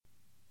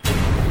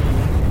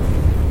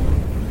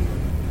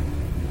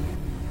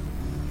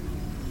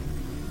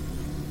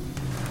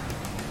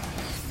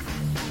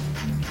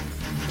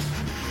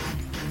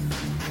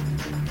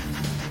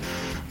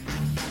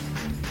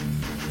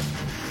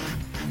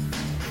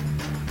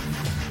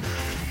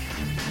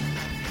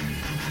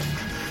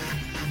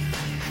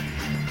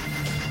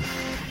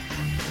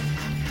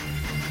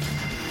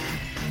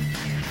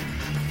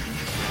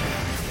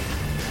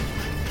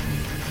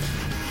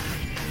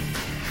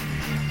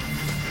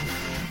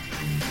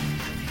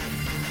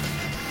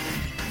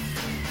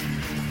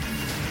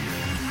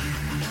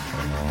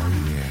Oh,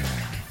 yeah.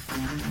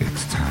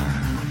 It's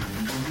time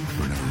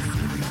for another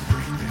thrilling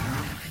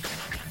breakdown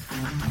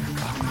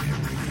of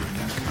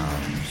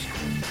AquanetRadio.com's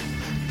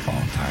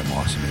all-time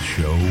awesomest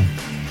show,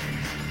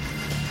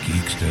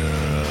 Geeksters.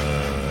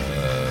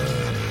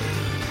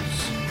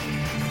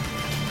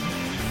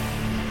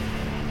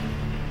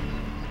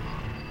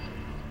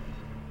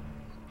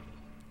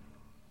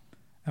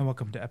 And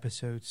welcome to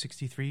episode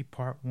 63,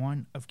 part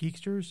 1 of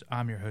Geeksters.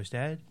 I'm your host,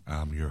 Ed.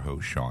 I'm your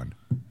host, Sean.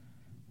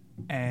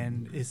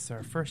 And it's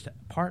our first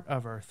part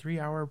of our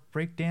 3-hour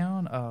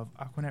breakdown of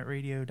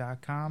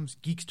AquanetRadio.com's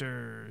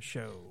Geeksters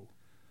show.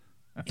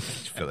 I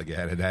just feel like I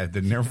had to add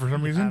in there for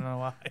some reason. I don't know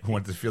why. I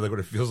want to feel like what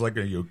it feels like.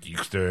 Yo,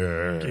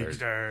 Geeksters.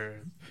 Geeksters.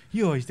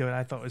 You always do it.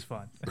 I thought it was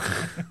fun.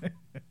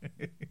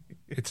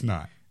 It's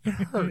not. It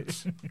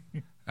hurts.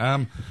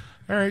 All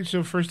right,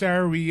 so first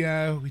hour we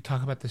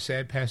talk about the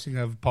sad passing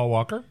of Paul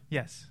Walker.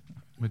 Yes.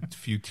 With a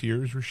few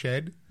tears were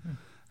shed.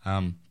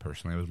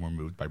 Personally, I was more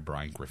moved by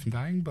Brian Griffin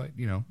dying, but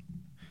you know.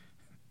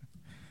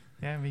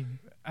 Yeah, I mean,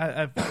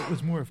 it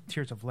was more of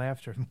tears of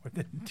laughter more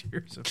than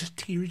tears of... Just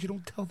tears, you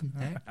don't tell them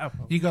that. Oh.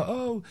 You go,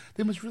 oh,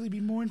 they must really be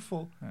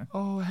mournful.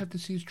 Oh, I have to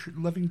see his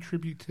loving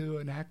tribute to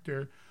an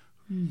actor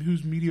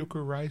whose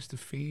mediocre rise to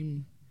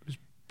fame was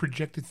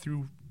projected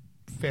through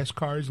fast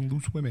cars and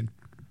loose women.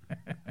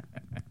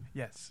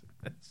 Yes,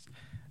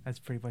 that's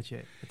pretty much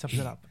it. It sums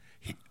it up.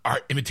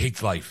 Art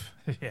imitates life.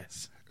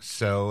 Yes.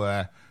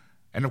 So,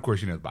 and of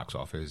course, you know, the box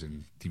office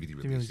and DVD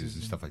releases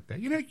and stuff like that.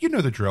 You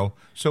know the drill.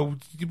 So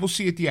we'll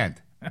see you at the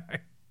end.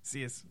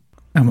 See us.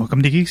 And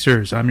welcome to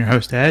Geeksters. I'm your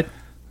host, Ed.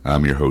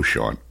 I'm your host,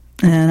 Sean.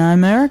 And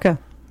I'm Erica.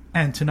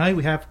 And tonight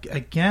we have,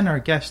 again, our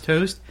guest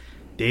host,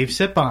 Dave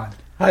Sipon.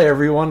 Hi,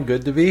 everyone.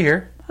 Good to be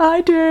here.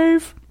 Hi,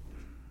 Dave.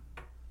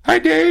 Hi,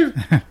 Dave.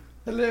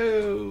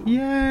 Hello.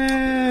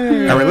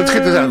 Yay! All right, let's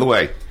get this out of the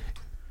way.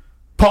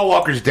 Paul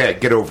Walker's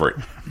dead. Get over it.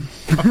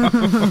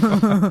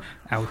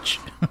 Ouch.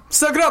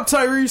 Suck it up,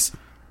 Tyrese.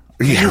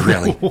 Yeah,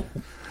 really.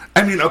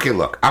 I mean, okay,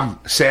 look. I'm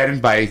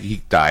saddened by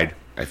he died.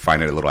 I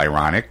find it a little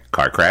ironic.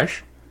 Car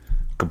crash.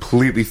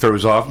 Completely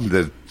throws off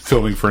the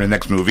filming for the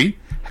next movie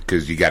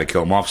because you got to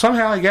kill him off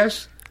somehow, I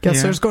guess.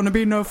 Guess there's going to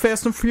be no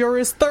Fast and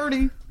Furious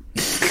 30.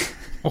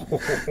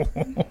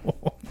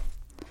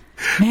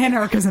 Man,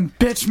 Erica's in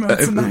bitch mode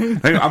tonight.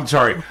 I'm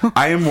sorry.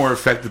 I am more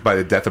affected by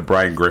the death of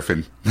Brian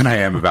Griffin than I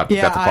am about the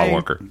death of Paul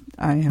Walker.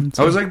 I am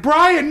too. I was like,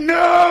 Brian,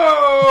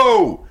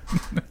 no!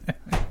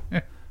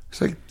 It's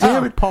like,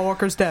 damn it. Paul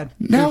Walker's dead.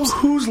 Now, Oops.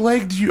 whose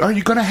leg are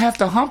you going to have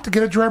to hump to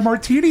get a dry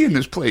martini in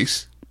this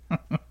place?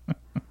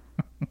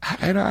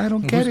 I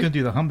don't get Who's it. going to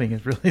do the humping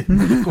is really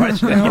the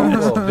question.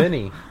 Well,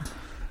 Vinny.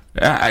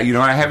 You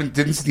know, I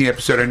didn't see the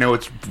episode. I know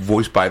it's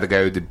voiced by the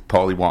guy who did is it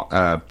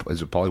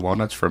Paulie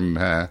Walnuts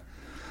from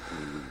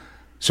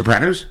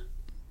Sopranos?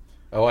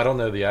 Oh, I don't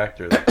know the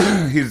actor.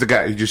 He's the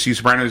guy. Did you see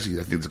Sopranos? I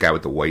think it's the guy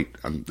with the white.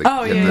 Yeah.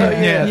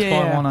 It's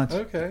Paul Walnuts.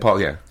 Okay.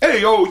 Paul, yeah.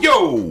 Hey,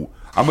 yo,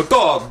 I'm a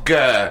dog.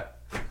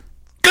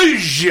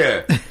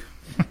 Gouge.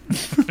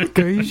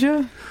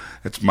 Geisha?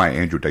 That's my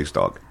Andrew Dice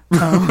dog.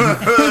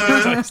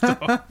 Oh.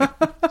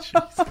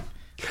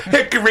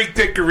 Hickory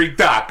dickory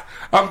dock.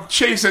 I'm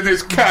chasing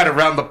this cat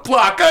around the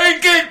block. I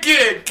ain't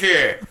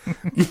get.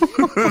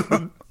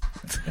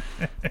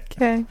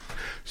 Okay.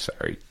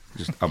 Sorry.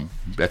 Just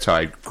that's how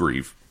I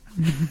grieve.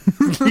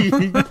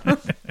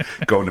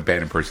 Going to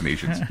bad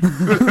impersonations.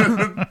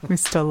 We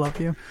still love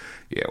you.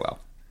 Yeah, well.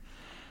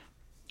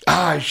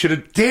 I should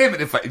have. Damn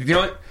it! You know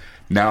what?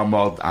 Now I'm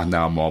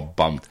all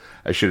bummed.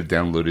 I should have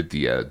downloaded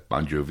the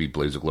Bon Jovi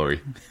Blaze of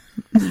Glory.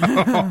 To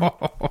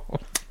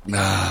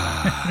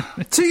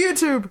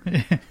YouTube.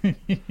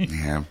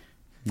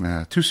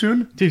 Yeah. Too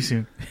soon? Too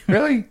soon.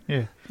 Really?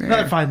 Yeah.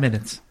 Another 5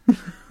 minutes. Yeah,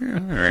 all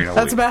right, I'll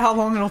That's wait. about how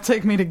long it'll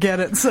take me to get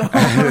it, so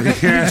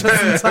just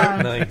in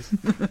time. Nice.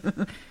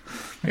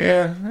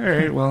 Yeah. All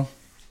right. Well.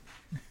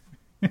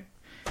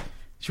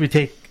 Should we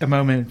take a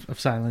moment of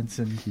silence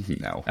and...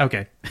 No.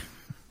 Okay.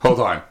 Hold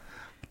on.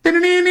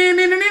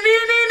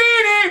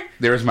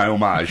 There's my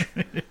homage.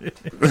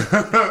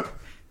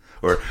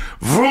 Or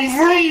vroom,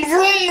 vroom,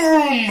 vroom,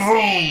 vroom,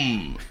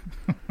 vroom.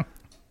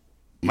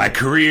 My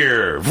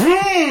career.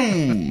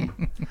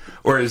 Vroom.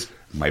 Or is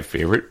my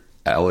favorite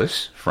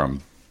Ellis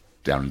from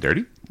Down and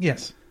Dirty?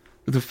 Yes.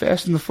 The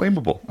Fast and the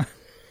Flammable.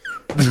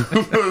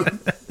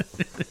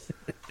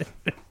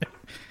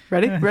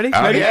 Ready?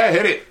 Oh, yeah,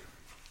 hit it.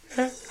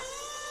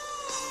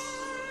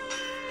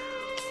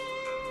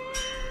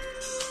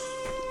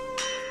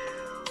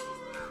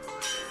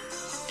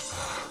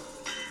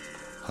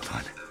 Hold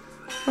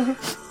on.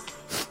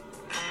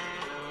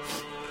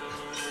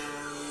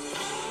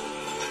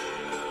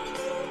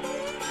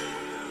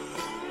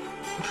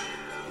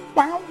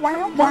 Wow,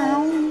 wow,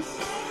 wow.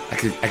 I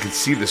could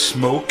see the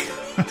smoke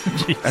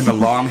and the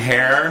long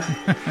hair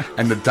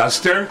and the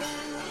duster.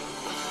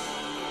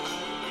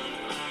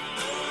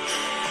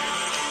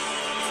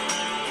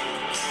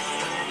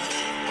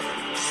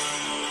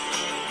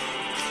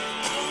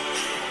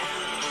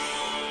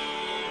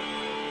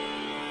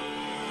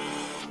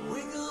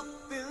 Wake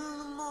up in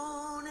the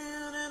morning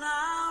and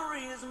I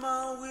raise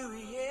my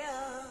weary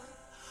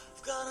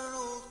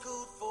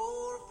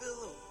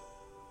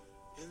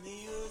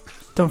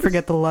Don't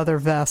forget the leather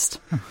vest.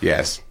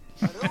 Yes.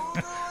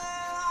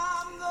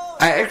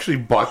 I actually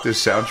bought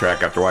this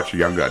soundtrack after watching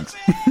Young Guns.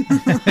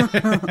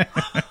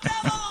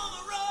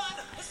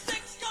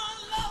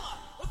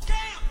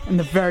 And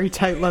the very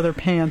tight leather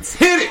pants.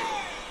 Hit it!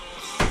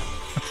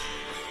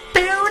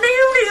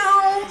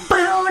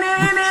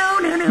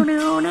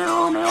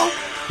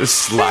 The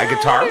slide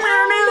guitar.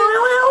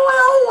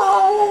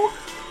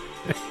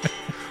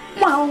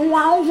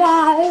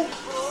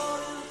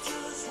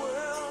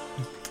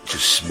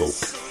 Just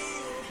smoke.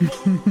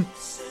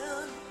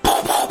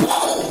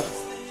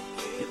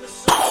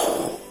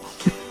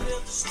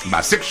 My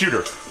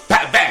 6-shooter.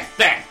 Bang, bang,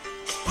 bang.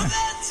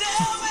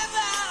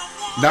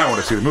 Now I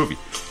want to see the movie.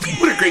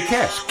 What a great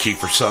cast.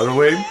 Kiefer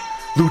Sutherland,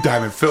 Lou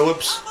Diamond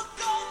Phillips,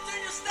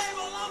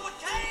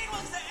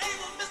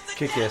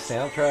 Kick-ass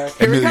soundtrack.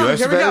 Here we Emilio go,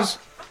 here we go. Estevez.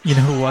 You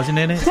know who wasn't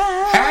in it?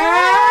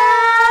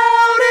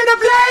 Out in a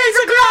blaze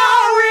of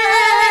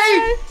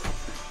glory.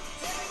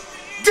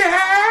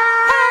 Down.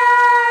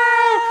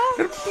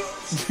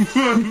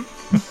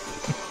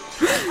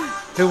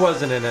 Who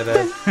wasn't in it,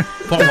 Ed?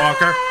 Paul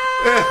Walker.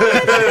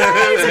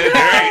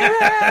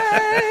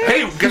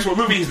 Hey, guess what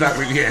movie he's not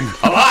going to be in?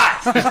 A lot.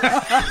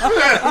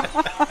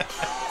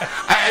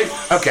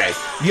 Okay,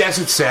 yes,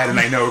 it's sad, and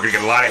I know we're going to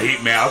get a lot of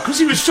hate mail because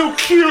he was so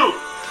cute.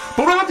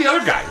 But what about the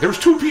other guy? There was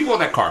 2 people in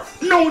that car.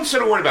 No one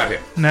said a word about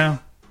him. No.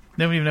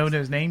 Nobody even know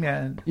his name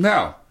yet.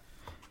 No.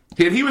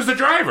 He was the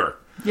driver.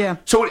 Yeah.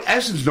 So in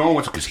essence, no one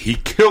wants because he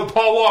killed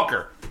Paul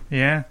Walker.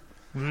 Yeah.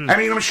 I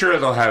mean, I'm sure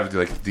they'll have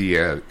like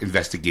the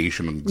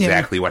investigation on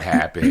exactly what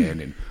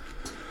happened, and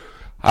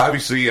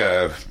obviously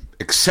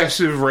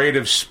excessive rate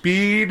of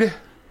speed.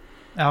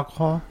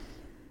 Alcohol.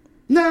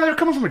 No, they're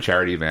coming from a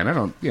charity event. I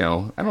don't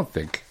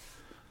think.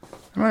 I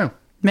don't know.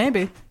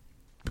 Maybe.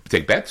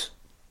 Take bets.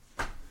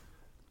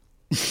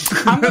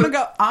 I'm gonna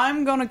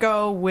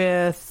go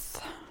with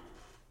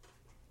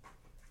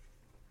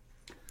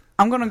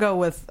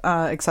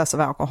excessive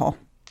alcohol.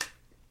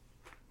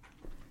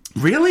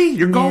 Really?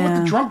 You're going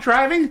with the drunk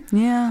driving?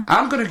 Yeah.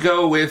 I'm going to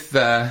go with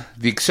the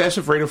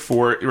excessive rate of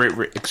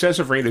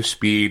excessive rate of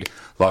speed,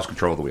 lost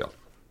control of the wheel.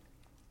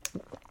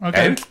 Okay.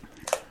 Ed?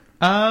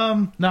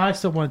 No, I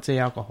still want to say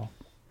alcohol.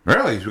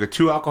 Really? So we got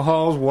 2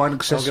 alcohols, 1 I'm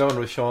excessive. going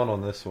with Sean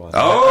on this one. Oh!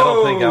 I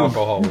don't think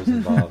alcohol was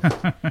involved.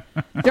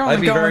 You're only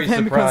I'd be going very with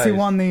him because he surprised.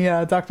 won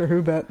the Doctor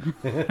Who bet.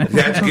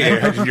 That's good. You're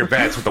hedging your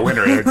bets with the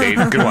winner there,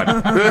 Dave. Good one.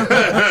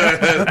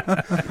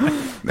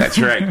 That's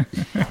right.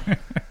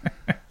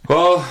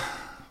 Well,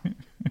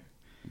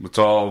 let's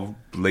all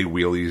lay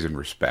wheelies in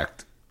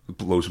respect.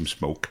 Blow some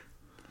smoke.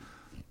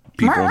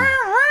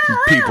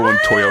 People in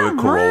Toyota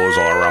Corollas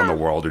all around the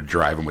world are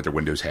driving with their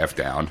windows half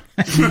down.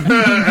 And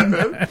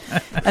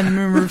the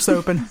moonroof's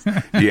open.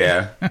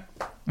 Yeah.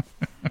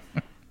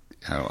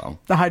 Oh, well.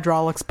 The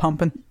hydraulics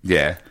pumping.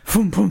 Yeah.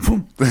 Boom, boom,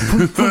 boom.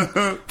 Boom,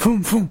 boom.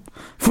 Boom, boom.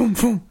 Boom,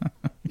 boom.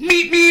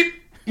 Meep, meep.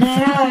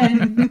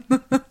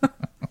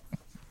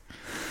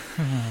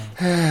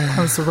 That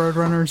was the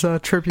Roadrunners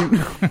tribute.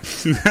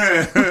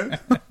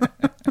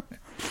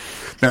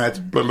 No, that's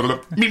blah, blah, blah.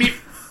 Meep, meep.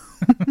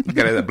 You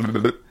gotta blah,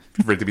 blah, blah,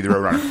 for it to be the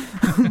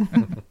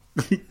Roadrunner.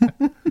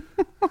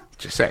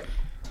 Just say.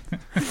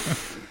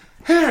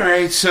 All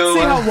right, so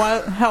See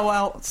how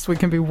else we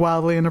can be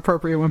wildly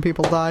inappropriate when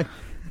people die.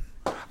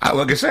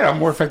 like I said, I'm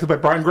more affected by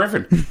Brian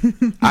Griffin.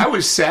 I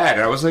was sad.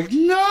 I was like,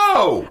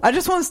 no. I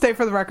just want to state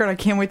for the record, I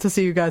can't wait to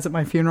see you guys at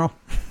my funeral.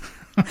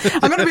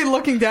 I'm going to be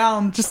looking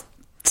down just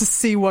to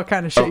see what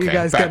kind of shit you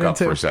guys back get up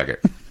into. for a second.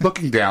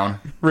 Looking down,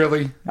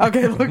 really?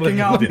 Okay,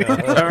 looking up.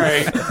 All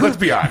right, let's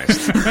be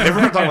honest. If we're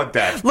gonna talk about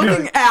that,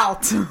 Looking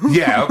out.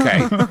 yeah,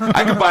 okay,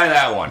 I can buy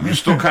that one. You're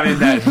still kind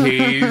of in that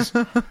haze.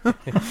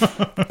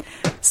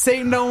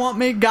 Satan don't want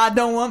me. God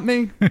don't want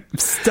me. I'm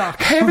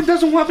stuck. Heaven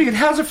doesn't want me, and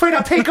hell's afraid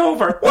I'll take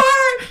over.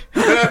 What?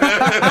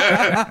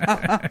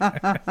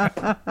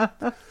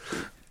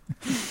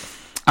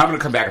 I'm gonna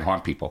come back and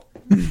haunt people.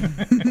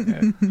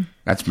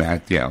 That's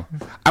mad. You know,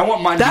 I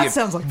want mine. That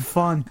sounds like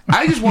fun.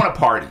 I just want a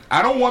party.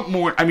 I don't want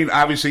more. I mean,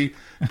 obviously,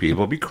 people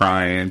will be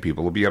crying,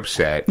 people will be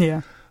upset.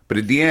 Yeah. But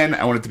at the end,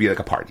 I want it to be like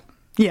a party.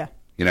 Yeah.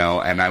 You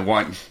know, and I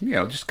want, you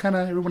know, just kind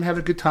of everyone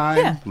having a good time,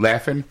 Yeah.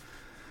 laughing.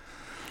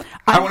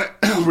 I want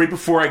to right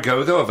before I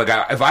go though.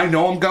 If I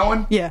know I'm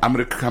going, Yeah. I'm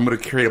gonna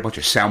create a bunch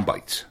of sound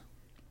bites,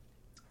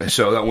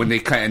 so that when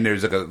they and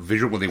there's like a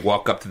visual when they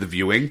walk up to the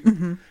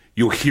viewing,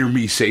 you'll hear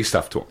me say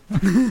stuff to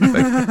them.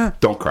 Like,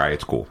 don't cry,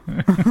 it's cool.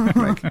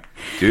 Like,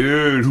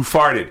 dude, who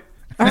farted?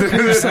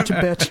 You're such a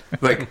bitch.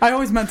 Like, I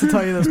always meant to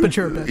tell you this, but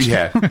you're a bitch.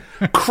 yeah.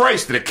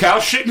 Christ, did a cow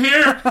shit in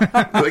here?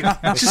 Like,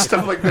 just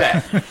stuff like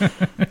that.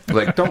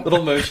 Like, don't.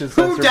 Little motion Who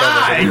sensor.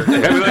 died?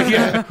 I'd be like,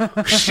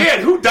 yeah. Shit,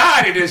 who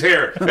died in his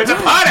hair? It's a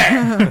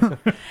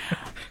potty.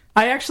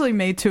 I actually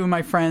made 2 of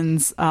my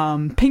friends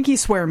pinky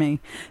swear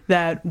me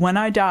that when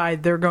I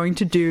died, they're going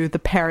to do the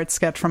parrot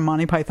sketch from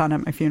Monty Python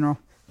at my funeral.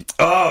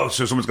 Oh,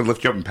 so someone's going to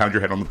lift you up and pound your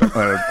head on the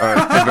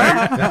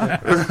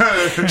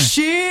bag?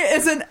 She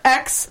is an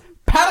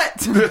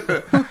ex-parrot.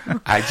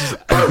 I just...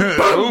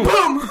 boom,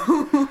 boom.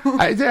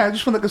 I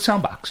just want like a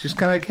sound box. Just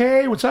kind of like,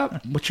 hey, what's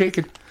up? What's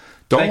shaking?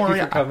 Don't Thank worry,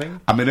 you for coming.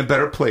 I'm in a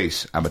better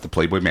place. I'm at the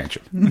Playboy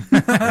Mansion. It'll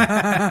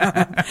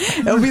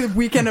be the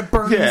weekend at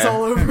Burns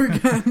all over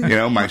again. You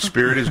know, my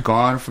spirit is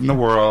gone from the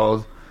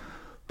world,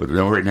 but you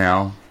know, right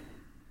now,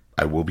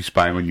 I will be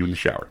spying on you in the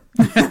shower.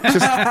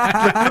 Just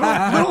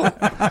little.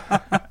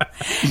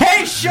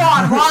 Hey,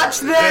 Sean,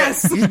 watch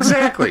this.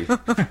 Exactly.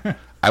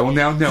 I will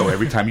now know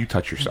every time you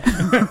touch yourself.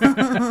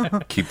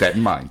 Keep that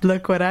in mind.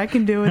 Look what I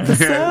can do with the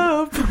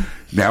soap.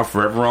 Now,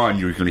 forever on,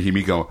 you're going to hear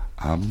me go,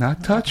 I'm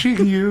not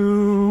touching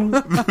you.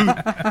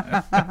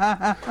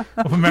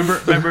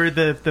 Remember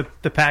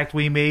the pact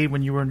we made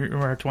when you were in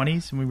our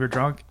 20s and we were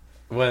drunk?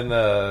 When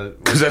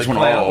Because that's when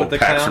all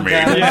packs are made.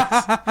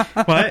 Yes.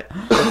 What?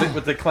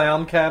 with the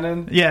clown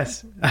cannon.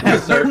 Yes.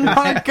 Oh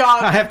my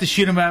God. I have to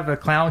shoot him out of a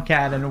clown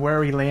cannon, and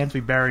wherever he lands, we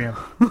bury him.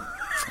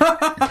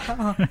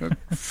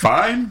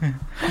 Fine.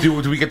 Do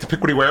we get to pick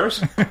what he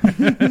wears?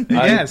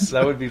 Yes.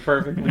 That would be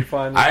perfectly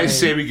fine. with I me.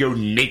 say we go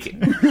naked.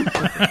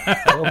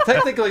 Well,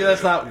 technically,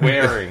 that's not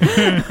wearing.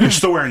 You're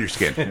still wearing your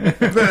skin.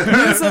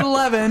 It's at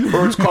 11.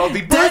 Or it's called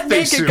the Dead birthday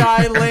naked suit.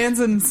 guy lands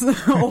in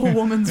old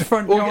woman's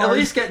front Well, yard. at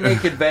least get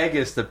Naked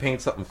Vegas to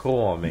paint something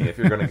cool on me if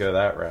you're going to go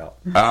that route.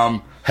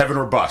 Heaven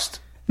or bust.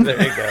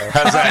 There you go.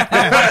 How's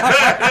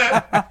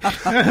that?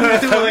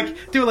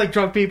 do it like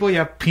drunk people. You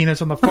have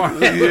penis on the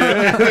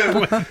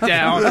forehead.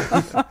 Down.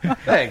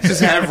 Thanks.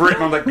 Just have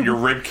written on like your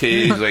rib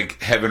cage,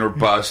 like heaven or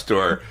bust,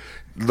 or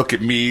look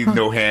at me,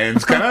 no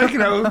hands. Kind of like, you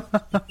know.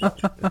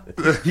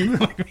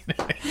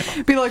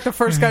 Be like the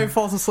first guy who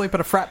falls asleep at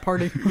a frat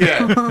party.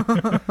 Yeah.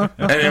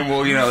 And then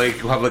we'll, you know,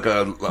 like we'll have like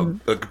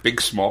a big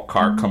small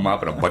car come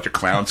up and a bunch of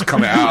clowns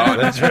come out.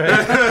 That's right.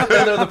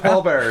 They're the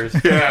pallbearers.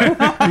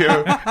 Yeah. You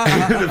know,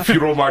 and the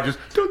funeral marches.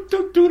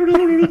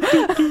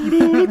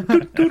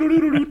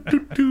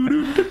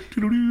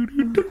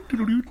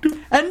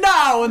 And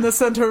now in the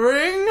center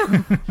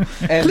ring,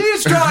 And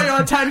please draw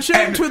your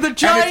attention to the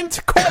giant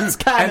quartz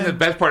cannon. And the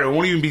best part, it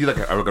won't even be like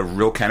a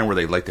real cannon where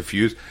they light the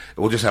fuse. It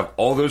will just have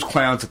all those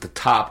clowns at the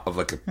top of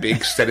like a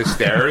big set of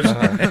stairs,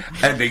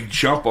 and they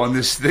jump on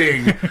this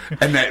thing,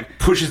 and that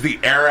pushes the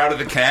air out of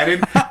the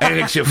cannon, and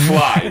it makes you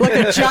fly. Like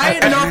a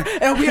giant Nerf,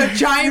 it'll be a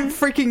giant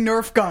freaking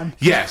Nerf gun.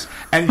 Yes,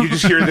 and you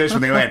just hear this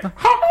when they land.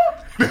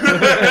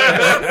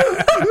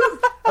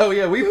 oh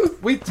yeah,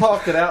 we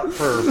talked it out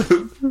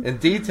in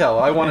detail.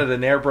 I wanted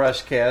an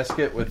airbrush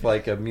casket with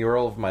like a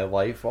mural of my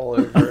life all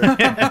over it.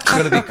 It's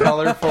going to be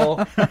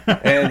colorful.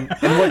 And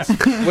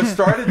what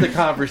started the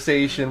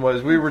conversation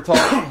was we were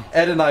talking.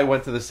 Ed and I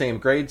went to the same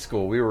grade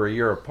school. We were a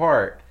year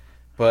apart,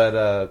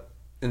 but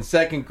in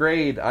second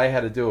grade I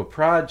had to do a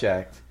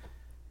project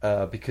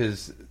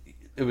because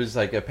it was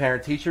like a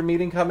parent-teacher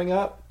meeting coming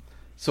up.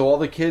 So all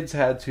the kids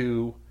had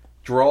to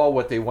draw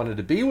what they wanted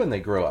to be when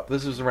they grow up.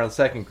 This was around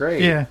second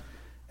grade. Yeah.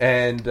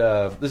 And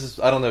this is,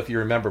 I don't know if you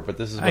remember, but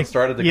this is what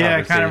started the conversation. Yeah,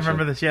 I kind of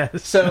remember this,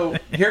 yes. So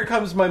here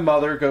comes my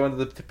mother going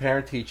to the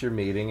parent-teacher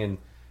meeting, and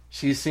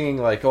she's seeing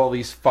like all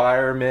these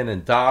firemen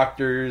and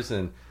doctors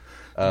and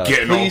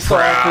police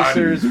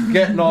officers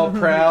getting all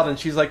proud, and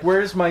she's like,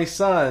 where's my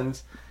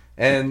sons?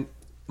 And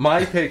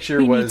my picture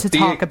We was need to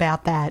talk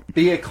about that.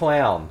 Be a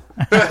clown.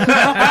 And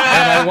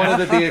I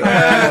wanted to be a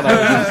clown when I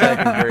was in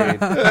second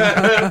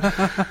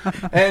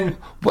grade. And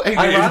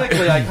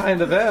ironically, I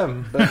kind of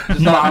am, but just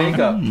not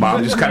makeup.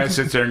 Mom just kind of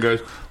sits there and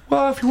goes,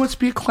 well, if he wants to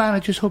be a clown,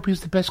 I just hope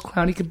he's the best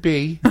clown he could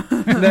be.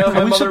 No,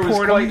 my mother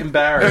was quite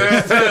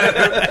embarrassed.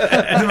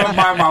 And then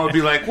my mom would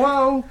be like,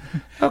 well,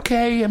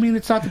 okay, I mean,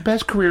 it's not the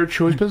best career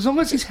choice, but as long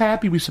as he's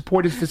happy, we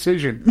support his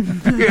decision.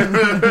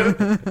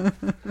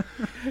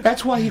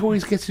 That's why he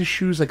always gets his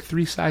shoes like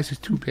 3 sizes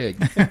too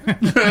big.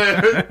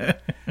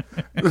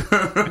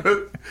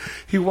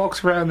 He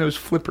walks around in those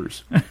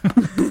flippers.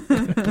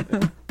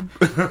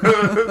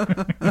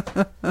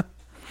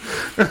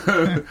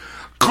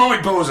 Call me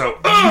Bozo.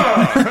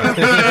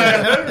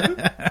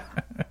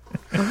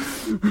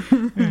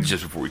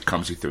 Just before he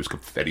comes, he throws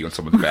confetti on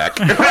someone's back.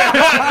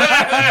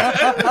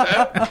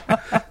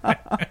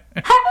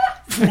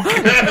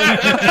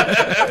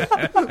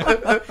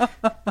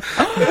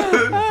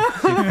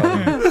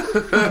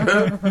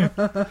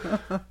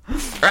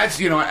 That's,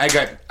 you know,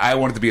 I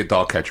wanted to be a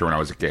doll catcher when I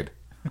was a kid.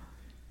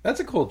 That's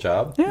a cool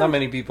job. Yeah. Not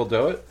many people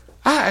do it.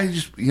 I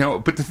just, you know,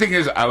 but the thing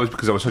is,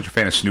 because I was such a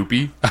fan of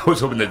Snoopy, I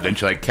was hoping that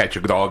eventually I'd catch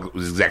a dog that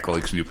was exactly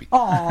like Snoopy.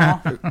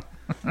 Aww.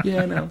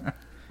 Yeah, I know.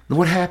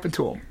 What happened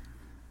to him?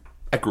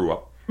 I grew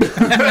up.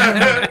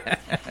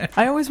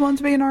 I always wanted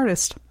to be an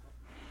artist.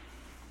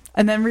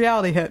 And then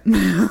reality hit.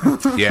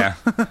 Yeah.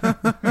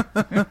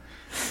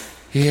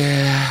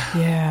 Yeah.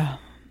 Yeah.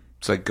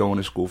 It's like going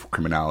to school for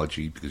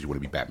criminology because you want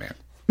to be Batman.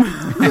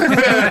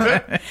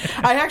 I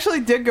actually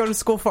did go to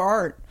school for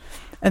art.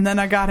 And then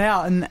I got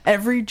out, and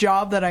every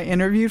job that I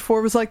interviewed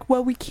for was like,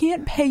 well, we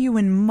can't pay you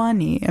in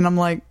money. And I'm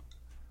like,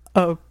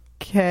 oh,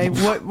 okay,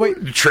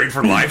 what? Trade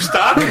for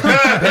livestock?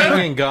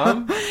 Penguin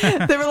gum?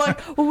 They were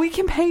like, well, we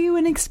can pay you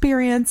an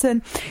experience,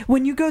 and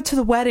when you go to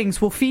the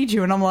weddings, we'll feed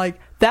you. And I'm like,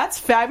 that's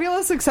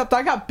fabulous, except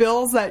I got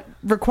bills that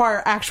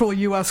require actual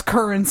U.S.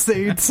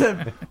 currency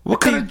to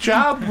What kind of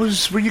job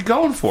were you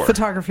going for?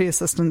 photography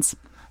assistants.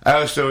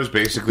 Oh, so it was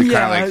basically kind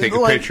of Yeah, like, take a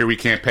like- picture, we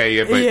can't pay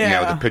you, but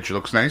Yeah. the picture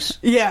looks nice?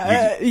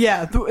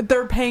 Yeah.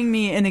 They're paying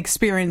me an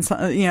experience,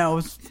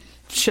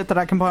 shit that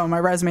I can put on my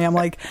resume. I'm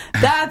like,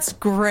 that's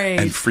great.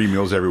 And free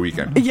meals every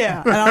weekend.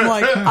 Yeah, and I'm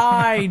like,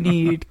 I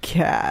need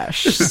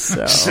cash.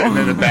 So Sitting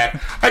in the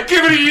back, I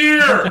give it a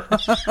year.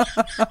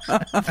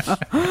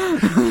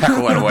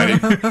 Heckle at a wedding.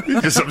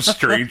 Just some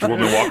strange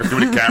woman walking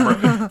through the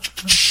camera.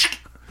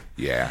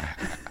 Yeah.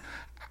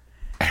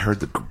 I heard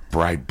the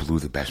bride blew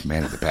the best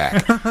man in the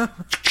back.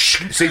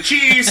 Say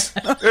cheese.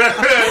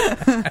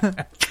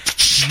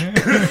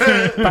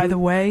 by the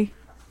way,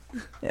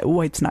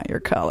 white's not your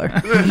color.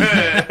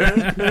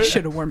 You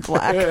should have worn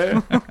black.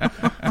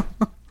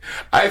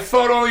 I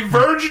thought only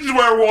virgins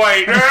wear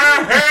white.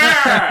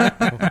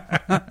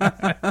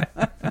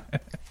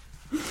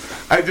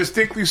 I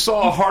distinctly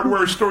saw a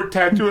hardware store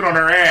tattooed on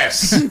her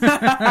ass.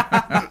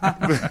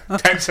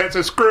 10 cents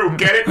a screw.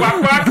 Get it?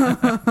 Whack,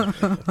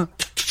 whack.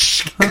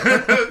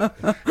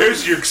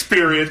 Here's your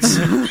experience.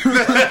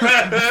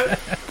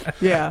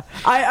 Yeah,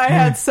 I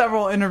had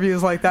several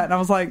interviews like that, and I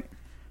was like,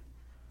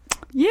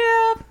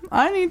 yeah,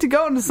 I need to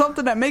go into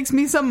something that makes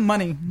me some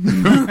money.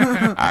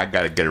 I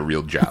gotta get a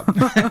real job.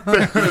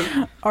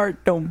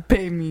 Art don't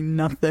pay me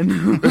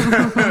nothing.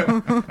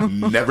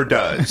 Never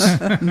does.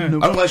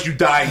 Unless you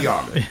die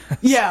young.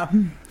 Yeah,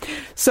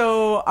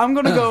 so I'm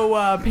gonna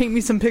go paint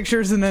me some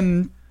pictures, and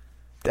then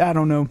I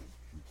don't know.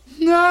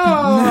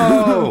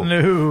 No.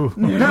 No.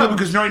 No,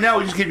 because right now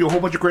we just gave you a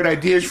whole bunch of great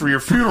ideas for your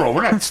funeral.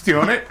 We're not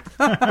stealing it.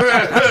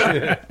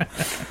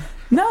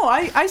 No,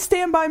 I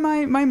stand by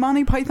my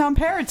Monty Python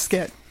parrot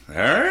skit. All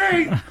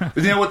right.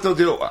 You know what they'll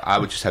do? I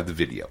would just have the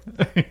video.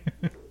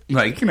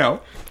 Like,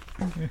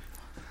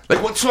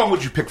 like what song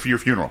would you pick for your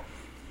funeral?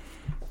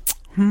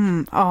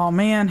 Oh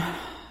man.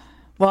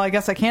 Well, I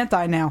guess I can't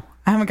die now.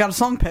 I haven't got a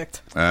song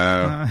picked.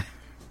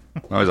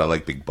 Always I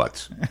like big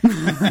butts.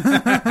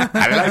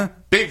 I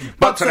like big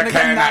butts and I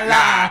cannot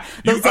lie.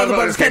 Those other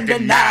ones can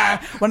deny.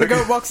 When a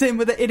girl walks in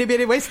with an itty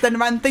bitty waist and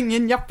one thing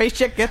in your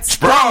face, you get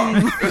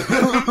sprung.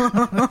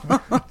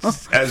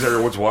 As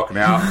everyone's walking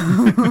out,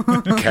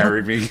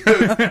 carry me.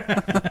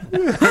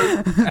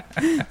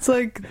 It's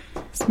like,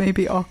 this may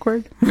be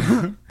awkward.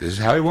 This is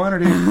how he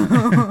wanted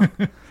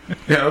it.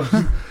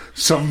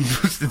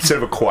 Instead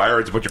of a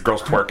choir, it's a bunch of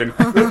girls twerking.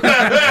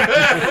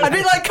 I'd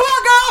be like, come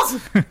on, girls!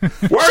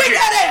 Work Shake it!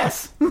 that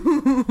ass!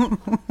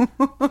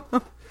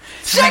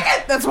 Shake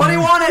it! That's what he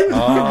wanted!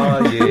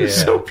 Oh, yeah.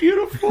 So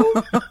beautiful.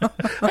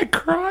 I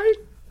cried.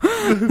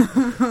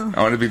 I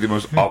want to be the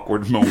most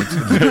awkward moment.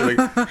 Like,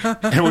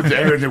 everyone's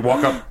there and they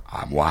walk up.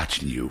 I'm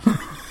watching you.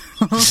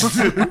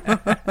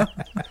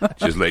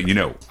 Just letting you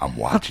know, I'm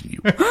watching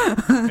you.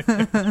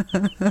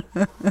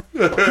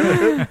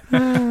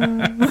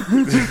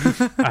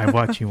 I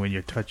watch you when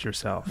you touch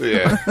yourself.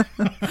 Yeah.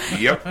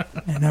 Yep.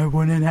 And I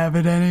wouldn't have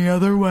it any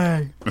other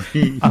way.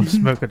 I'm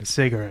smoking a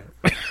cigarette.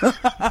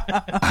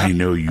 I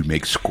know you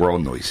make squirrel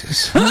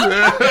noises.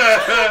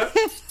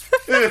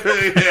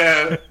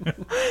 Yeah.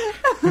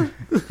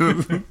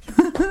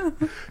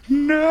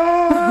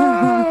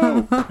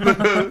 No.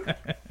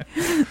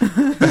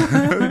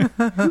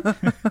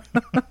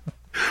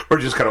 Or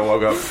just kind of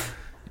walk up.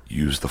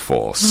 Use the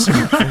force.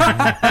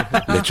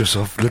 Let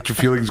your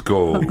feelings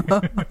go.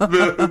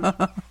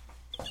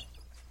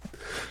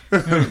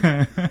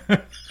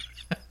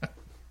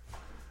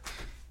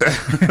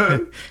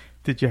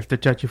 Did you have to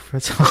touch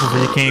yourself before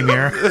you came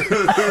here?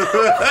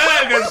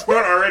 I got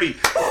smart already.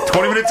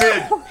 20 minutes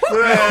in.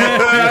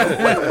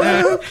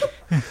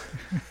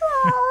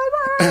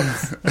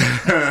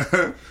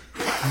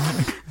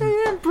 I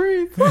can't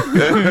breathe.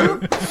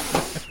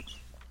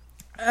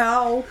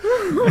 Ow.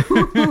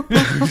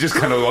 You just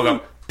kind of walk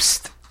up.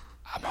 Psst.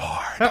 I'm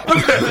hard.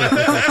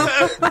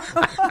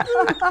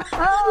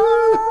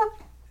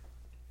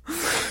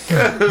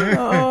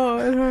 Oh,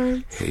 it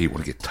hurts. Hey, you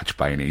want to get touched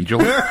by an angel?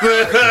 Hey,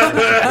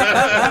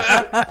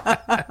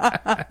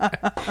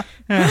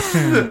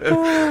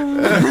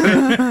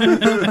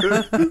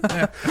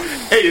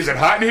 is it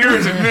hot in here or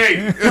is it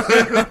me?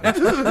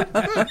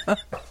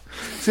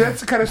 See, that's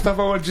the kind of stuff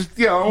I want. Just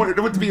I want it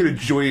to be a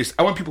joyous.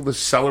 I want people to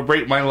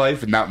celebrate my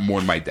life and not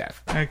mourn my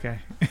death. Okay.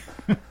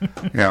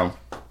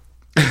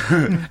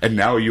 And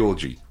now a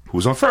eulogy.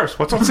 Who's on first?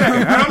 What's on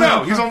second? I don't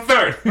know. He's on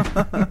third.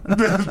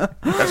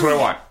 That's what I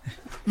want.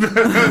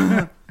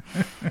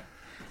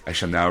 I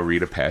shall now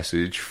read a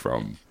passage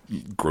from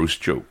Gross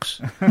Jokes.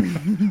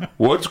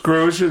 What's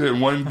grosser than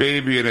one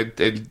baby and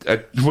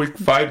with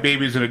 5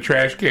 babies in a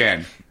trash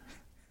can?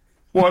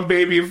 1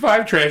 baby and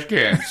 5 trash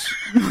cans.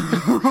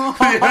 That's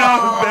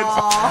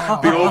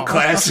the old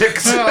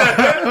classics.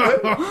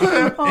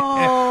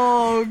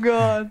 Oh, Oh,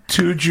 God.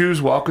 Two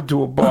Jews walk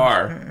into a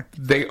bar.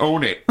 They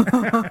own it. But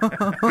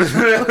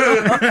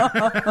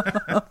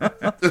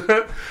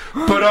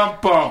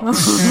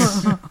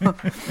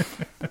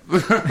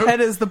Ed,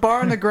 is the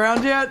bar on the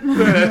ground yet?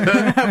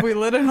 Have we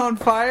lit it on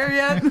fire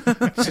yet?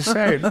 just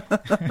saying.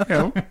 You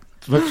know,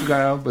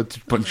 let's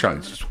punch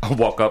on. I'll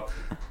walk up.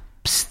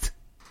 Psst.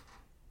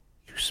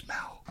 You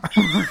smell.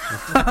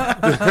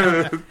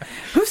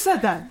 Who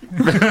said that?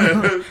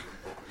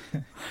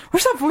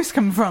 Where's that voice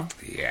coming from?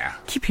 Yeah.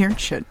 Keep hearing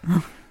shit.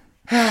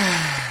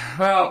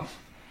 Well,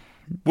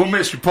 we'll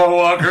miss you, Paul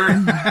Walker.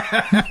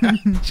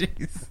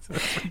 Jesus.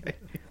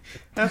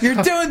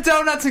 You're doing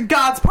donuts in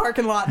God's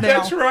parking lot now.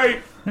 That's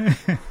right.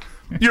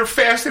 You're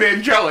fast and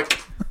angelic.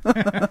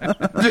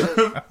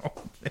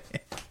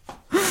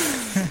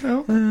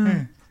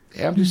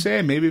 Yeah, I'm just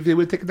saying, maybe if they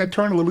would take that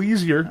turn a little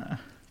easier.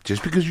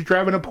 Just because you're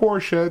driving a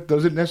Porsche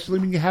doesn't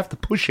necessarily mean you have to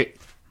push it.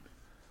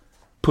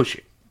 Push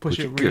it. Push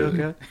it real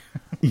good.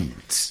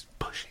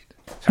 Push it.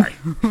 Sorry.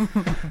 All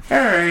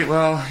right,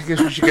 well, I guess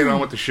we should get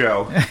on with the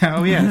show.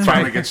 Oh, yeah. That's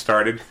Finally right. get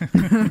started.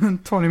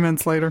 20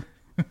 minutes later.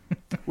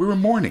 We were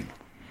mourning.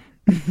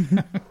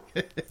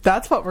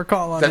 That's what we're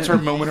calling That's it. our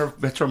moment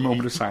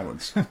of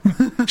silence. Shut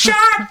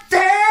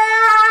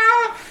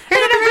down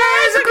in the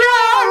blaze of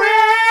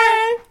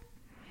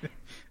glory.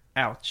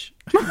 Ouch.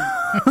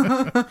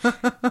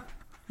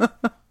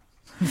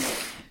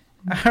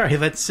 All right,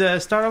 let's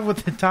start off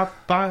with the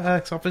top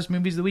box office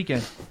movies of the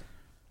weekend.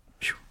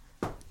 Phew.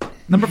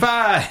 Number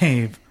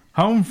 5,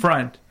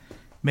 Homefront,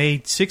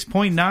 made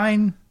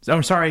 6.9.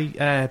 Oh, sorry.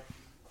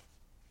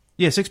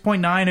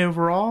 6.9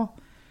 overall,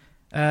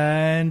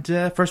 and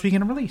first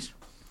weekend of release.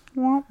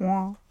 Wah,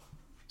 wah.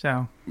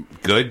 So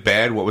Good,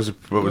 bad. What was the?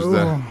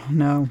 Oh,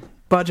 no.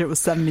 Budget was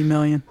 $70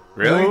 million.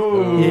 Really?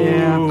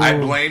 Yeah. I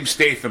blame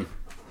Statham.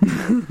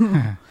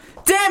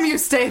 Damn you,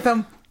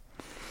 Statham.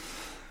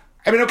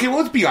 I mean, okay, well,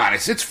 let's be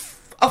honest. It's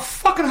a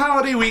fucking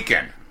holiday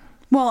weekend.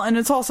 Well, and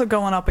it's also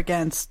going up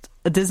against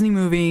a Disney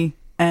movie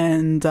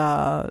and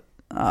Thor.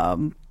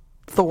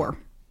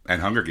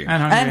 And Hunger Games.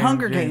 And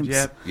Hunger Games.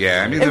 Yep.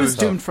 Yeah, I mean, It was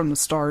doomed from the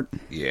start.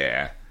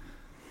 Yeah.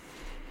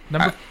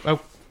 Go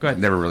ahead.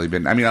 Never really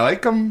been. I mean, I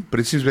like them, but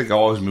it seems like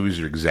all his movies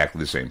are exactly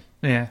the same.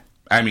 Yeah.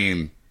 I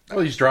mean, Oh,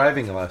 he's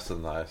driving less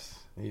and less.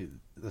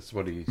 That's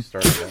what he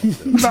started out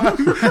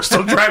to.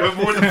 still driving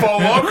more than Paul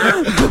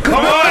Walker. Come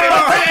on,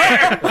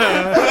 man!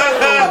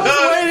 I was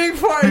waiting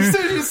for it. As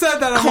soon as you said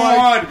that, Come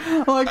on!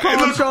 I'm like, come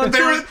on, Look, Sean.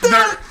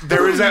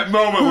 there is that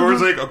moment where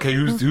it's like, okay,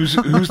 who's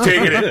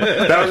taking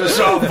it? That was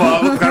a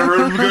softball. Kind of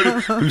really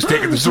good. Who's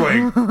taking the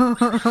swing?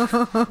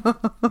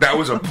 That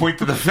was a point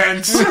to the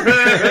fence.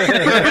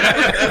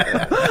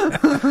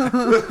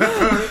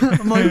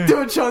 I'm like,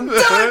 do it, Sean. Do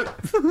it.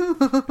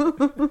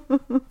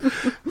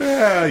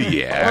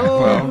 Yeah.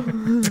 Well,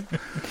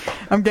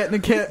 I'm getting the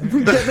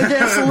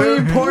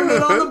gasoline, pouring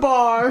it on the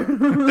bar.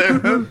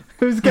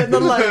 Who's getting the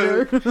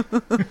lighter?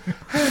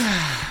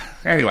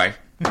 anyway.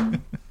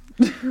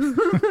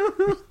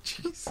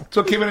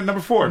 So it came in at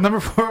number 4. Number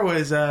 4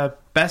 was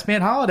Best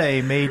Man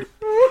Holiday, made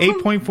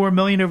 8.4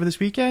 million over this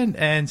weekend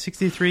and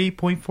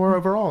 63.4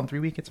 overall in 3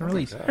 weekends in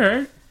release. All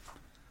right.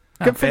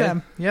 Not Good for bad.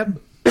 them. Yep.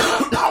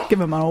 Give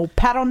him an old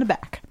pat on the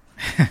back.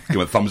 Give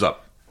him a thumbs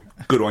up.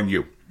 Good on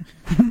you.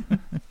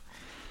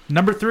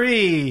 Number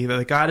 3,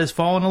 The God Has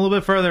Fallen a little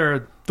bit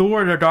further.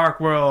 Thor: The Dark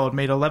World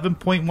made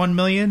 11.1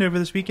 million over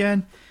this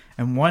weekend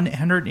and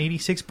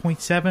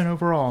 186.7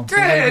 overall.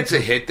 Yeah, it's a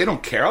hit. They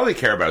don't care. All they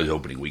care about is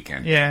opening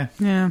weekend. Yeah.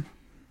 Yeah.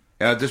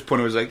 And at this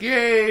point, it was like,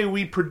 yay,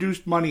 we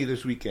produced money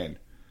this weekend.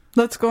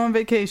 Let's go on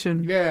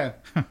vacation. Yeah.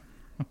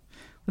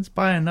 Let's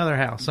buy another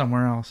house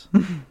somewhere else.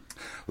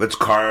 Let's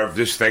carve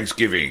this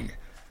Thanksgiving.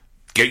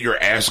 Get your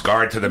ass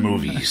guard to the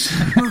movies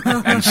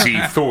and see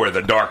Thor: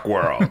 The Dark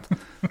World.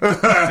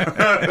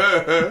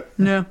 Yeah.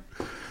 You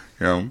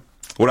know,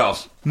 what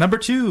else? Number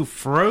 2,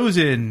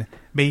 Frozen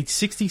made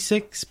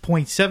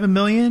 66.7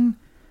 million,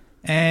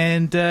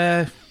 and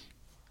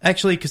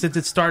actually, because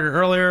it started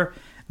earlier,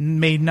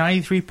 made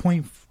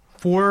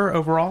 93.4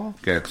 overall.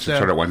 Okay, so it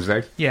started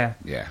Wednesday. Yeah.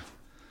 Yeah.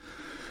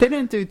 They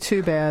didn't do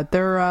too bad.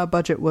 Their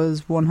budget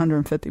was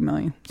 $150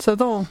 million. So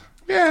they'll make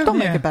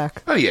Yeah. it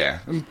back. Oh, yeah.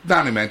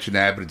 Not to mention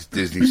that, but it's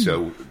Disney,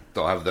 so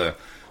they'll have the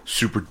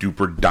super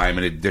duper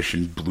diamond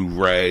edition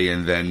Blu-ray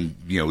and then,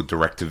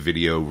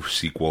 direct-to-video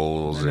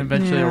sequels. And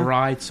eventually a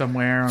ride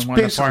somewhere on one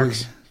of the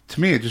parks. To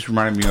me, it just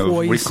reminded me of,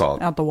 what do you Toys call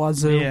it? out the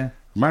wazoo. Yeah.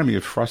 Reminded me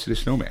of Frosty the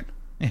Snowman.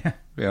 Yeah.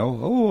 A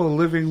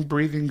living,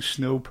 breathing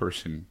snow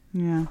person.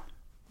 Yeah.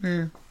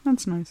 Yeah.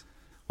 That's nice.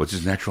 What's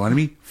his natural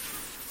enemy?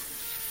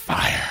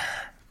 Fire.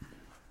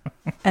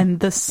 And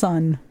the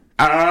sun.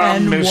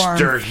 I'm And Mr.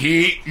 warmth.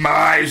 Heat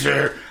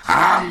Miser.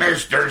 I'm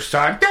Mr.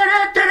 Sun.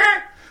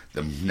 Da-da-da-da.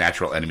 The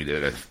natural enemy to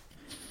the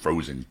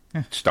Frozen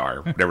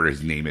star, whatever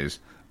his name is.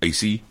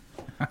 Icy?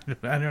 I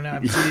don't know. I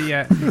haven't seen it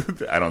yet.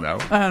 I don't know.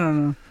 I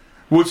don't know.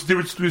 What's the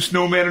difference between a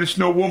snowman and a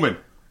snow woman?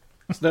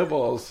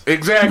 Snowballs.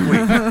 Exactly.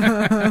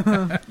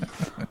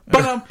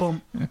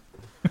 Ba-dum-bum.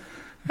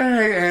 All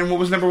right, and what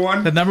was number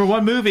one? The number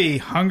one movie,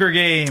 Hunger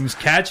Games,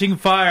 Catching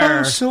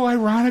Fire. Oh, so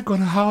ironic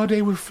on a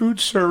holiday with food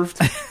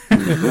served.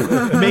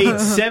 Made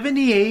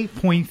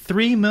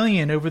 $78.3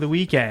 million over the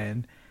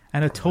weekend,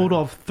 and a total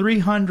of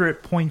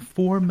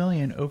 $300.4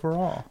 million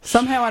overall.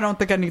 Somehow I don't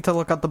think I need to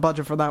look up the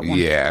budget for that one.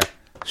 Yeah.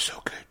 So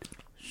good.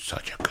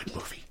 Such a good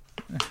movie.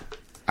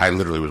 I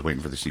literally was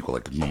waiting for the sequel,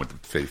 like the moment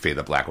the fade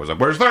to black. I was like,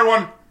 where's the third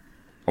one?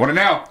 I want it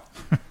now.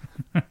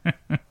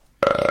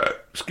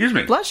 Excuse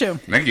me. Bless you.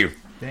 Thank you.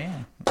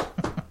 Damn.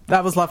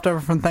 That was left over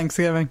from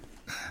Thanksgiving.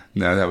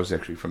 No, that was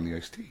actually from the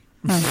iced tea.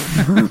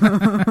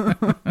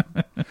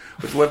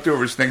 What's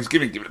leftovers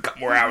Thanksgiving? Give it a couple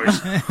more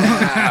hours.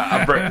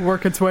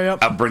 Work its way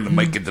up. I'll bring the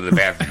mic into the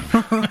bathroom.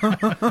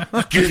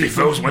 Excuse me,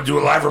 folks. Want to do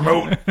a live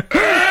remote?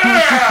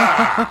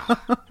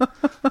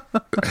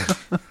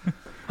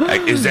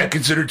 Is that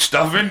considered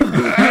stuffing?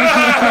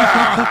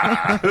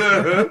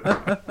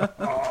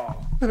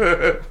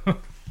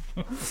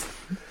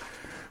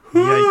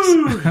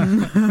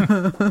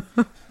 Yikes.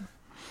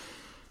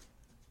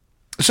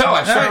 So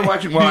I started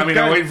watching. Well, I mean,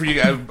 I'm waiting for you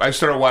guys. I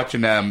started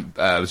watching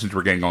since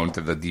we're getting on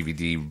to the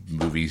DVD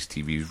movies,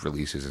 TV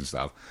releases, and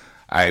stuff.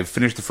 I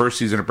finished the first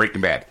season of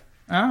Breaking Bad.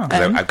 Oh,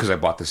 because I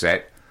bought the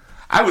set.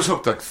 I was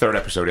hooked like third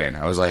episode in.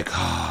 I was like,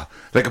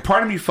 like a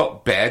part of me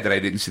felt bad that I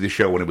didn't see the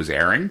show when it was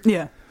airing.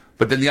 Yeah.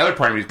 But then the other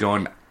part of me is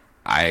going,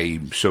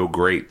 I'm so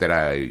great that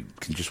I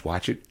can just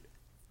watch it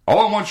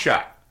all in one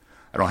shot.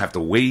 I don't have to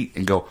wait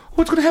and go,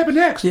 what's going to happen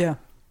next? Yeah.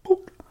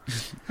 Boop.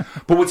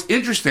 But what's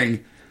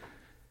interesting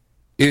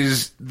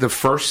is the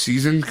first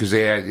season, because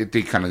they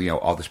kind of,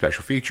 all the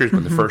special features.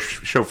 When the first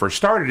show first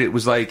started, it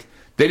was like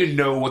they didn't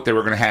know what they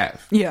were going to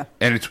have. Yeah.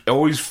 And it's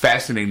always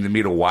fascinating to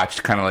me to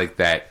watch kind of like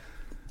that,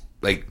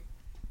 like,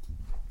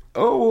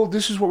 oh, well,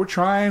 this is what we're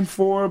trying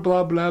for,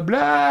 blah, blah,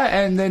 blah.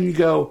 And then you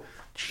go,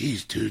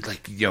 geez, dude,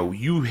 like,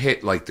 you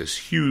hit like this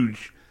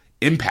huge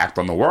impact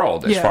on the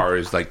world as far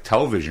as like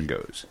television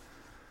goes.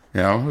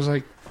 I was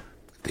like,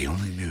 they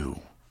only knew.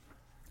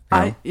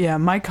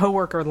 My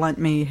coworker lent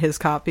me his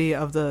copy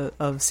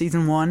of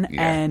season 1,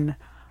 and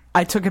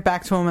I took it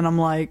back to him, and I'm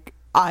like,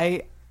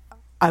 I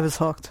was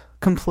hooked,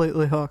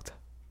 completely hooked.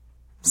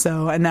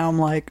 So, and now I'm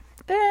like,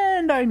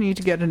 and I need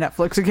to get a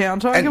Netflix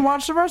account so I can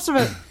watch the rest of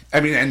it. I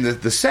mean, and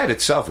the set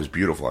itself is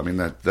beautiful. I mean,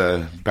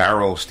 the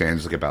barrel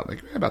stands like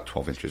about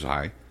 12 inches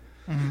high,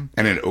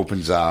 and it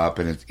opens up,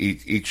 and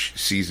each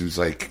season's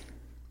like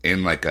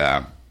in like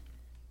a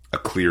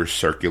clear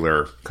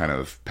circular kind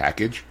of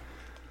package,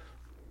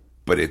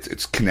 but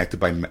it's connected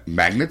by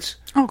magnets.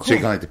 Oh, cool. So you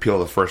can like to peel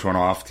the first one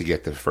off to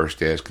get the first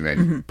disc, and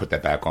then put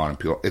that back on and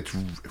peel. It's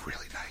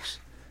really nice.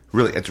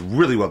 It's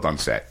really well done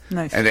set.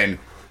 Nice. And then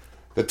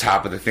the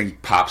top of the thing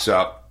pops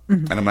up,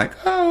 and I'm like,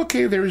 oh,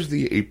 okay, there's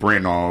the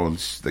apron, all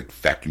it's like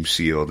vacuum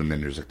sealed, and then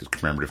there's like this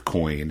commemorative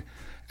coin,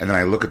 and then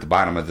I look at the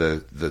bottom of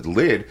the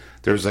lid.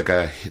 There's like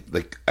an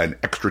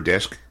extra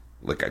disc,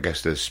 like I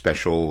guess the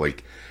special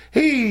like,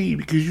 hey,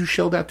 because you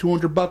shelled out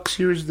 $200,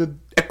 here's the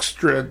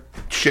extra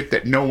shit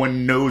that no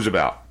one knows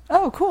about.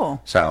 Oh,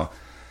 cool. So,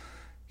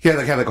 yeah,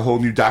 they had like a whole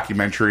new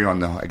documentary on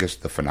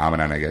the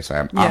phenomenon. I guess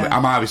I'm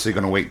obviously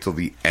going to wait till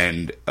the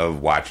end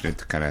of watching it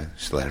to kind of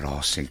let it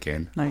all sink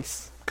in.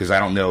 Nice. Because I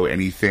don't know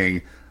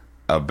anything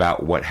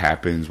about what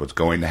happens, what's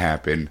going to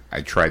happen.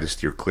 I tried to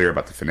steer clear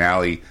about the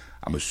finale.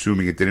 I'm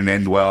assuming it didn't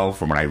end well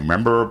from what I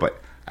remember, but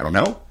I don't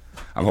know.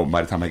 I'm hoping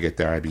by the time I get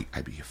there, I'd be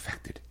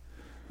affected.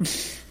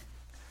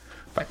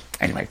 But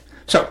anyway,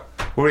 so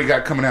what do we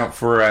got coming out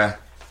for?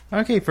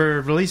 Okay,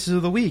 for releases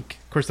of the week.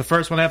 Of course, the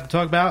first one I have to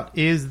talk about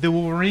is The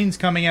Wolverines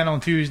coming out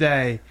on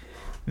Tuesday.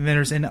 And then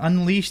there's an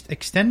Unleashed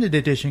Extended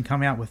Edition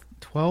coming out with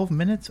 12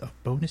 minutes of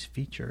bonus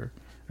feature,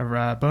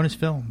 or bonus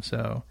film.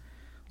 So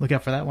look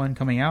out for that one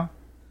coming out.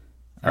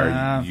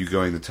 Are you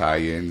going to tie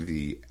in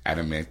the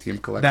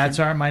Adamantium collection? That's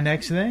my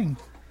next thing.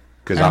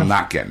 Because I'm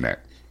not getting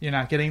that. You're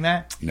not getting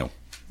that? No.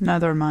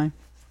 Neither am I.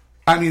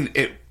 I mean,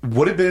 it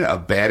would have been a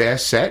badass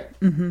set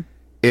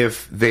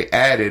if they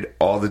added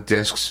all the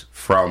discs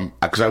from...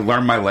 Because I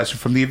learned my lesson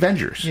from the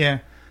Avengers. Yeah.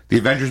 The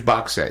Avengers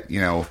box set,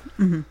 I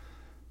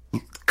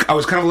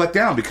was kind of let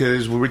down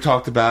because when we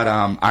talked about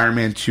Iron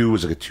Man 2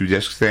 was like a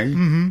 2-disc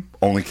thing,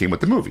 only came with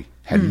the movie.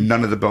 Had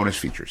none of the bonus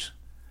features.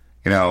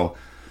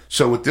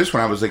 So with this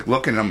one, I was like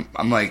looking,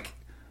 I'm like,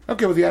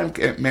 okay, well, the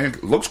Iron Man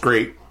looks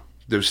great.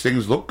 Those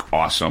things look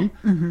awesome,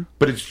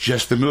 but it's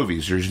just the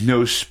movies. There's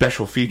no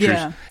special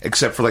features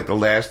except for like the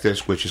last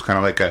disc, which is kind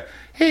of like a,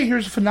 hey,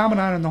 here's a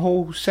phenomenon and the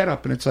whole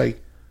setup, and it's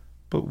like,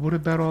 but what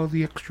about all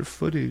the extra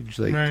footage?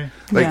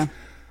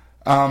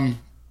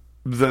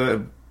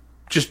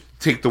 Just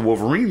take the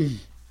Wolverine.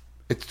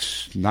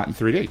 It's not in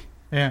 3D.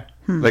 Yeah.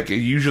 Like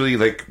usually,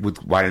 like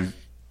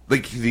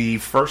the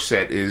first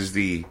set is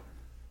the.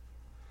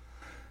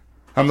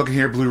 I'm looking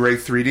here, Blu-ray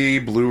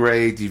 3D,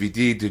 Blu-ray,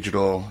 DVD,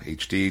 digital,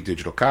 HD,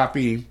 digital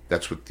copy.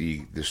 That's with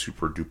the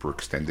super duper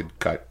extended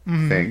cut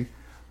thing.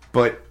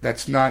 But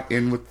that's not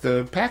in with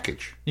the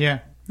package. Yeah.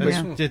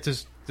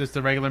 It's just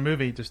the regular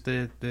movie, just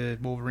the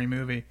Wolverine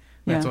movie.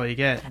 That's all you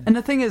get. And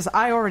the thing is,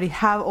 I already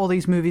have all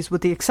these movies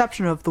with the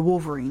exception of the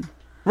Wolverine.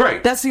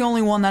 Right. That's the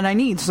only one that I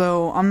need.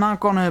 So I'm not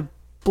going to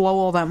blow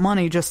all that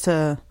money just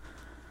to.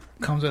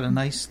 Comes with a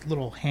nice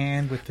little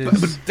hand with but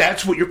his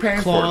that's what you're paying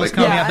for. claws Like,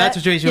 coming Yeah, out. That's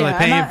what you're like yeah,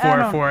 paying and I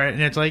don't- for it,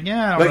 and it's like,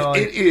 yeah, I don't like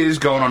really- it is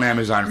going on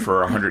Amazon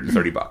for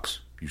 $130.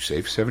 You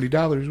save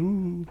 $70.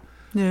 Ooh.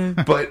 Yeah.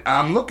 But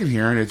I'm looking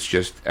here, and it's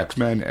just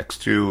X-Men,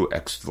 X2,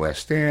 X The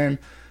Last Stand,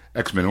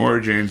 X-Men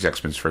Origins,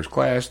 X-Men's First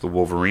Class, the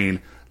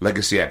Wolverine,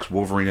 Legacy X,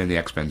 Wolverine and the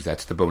X-Men.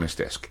 That's the bonus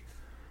disc.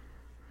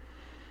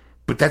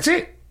 But that's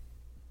it.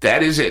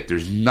 That is it.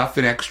 There's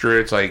nothing extra.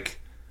 It's like,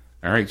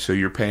 all right, so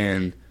you're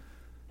paying.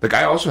 Like,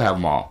 I also have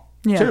them all,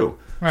 too.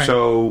 Right.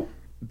 So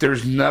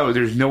there's no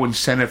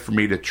incentive for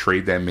me to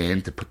trade them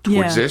in to put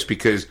towards Yeah. this,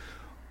 because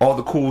all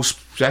the cool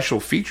special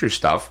feature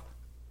stuff,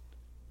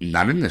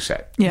 not in the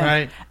set. Yeah.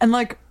 Right. And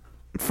like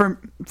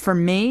for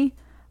me,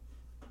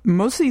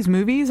 most of these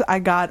movies I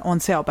got on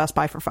sale at Best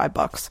Buy for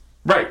 $5.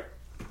 Right.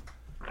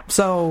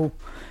 So,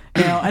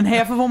 and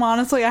half of them,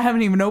 honestly, I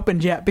haven't even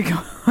opened yet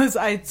because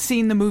I'd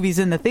seen the movies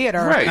in the theater.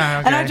 Right.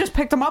 And I Okay. just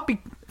picked them up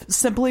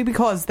simply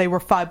because they were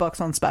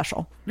 $5 on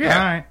special. Yeah.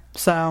 All right,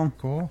 So,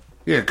 cool.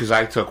 Yeah, because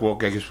I took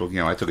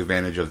I took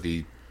advantage of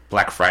the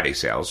Black Friday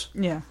sales.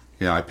 yeah.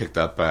 I picked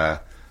up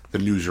the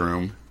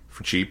Newsroom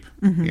for cheap.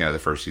 The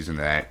first season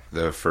of that,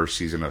 the first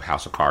season of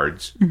House of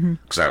Cards,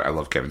 because I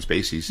love Kevin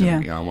Spacey, so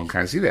Yeah. I want to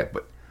kind of see that.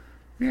 But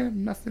yeah,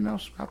 nothing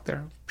else out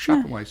there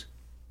shopping wise,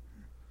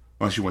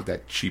 unless you want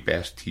that cheap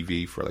ass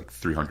TV for like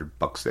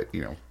 $300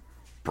 that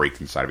break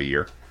inside of a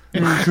year.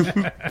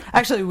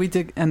 Actually, we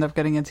did end up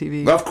getting a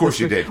TV. Of course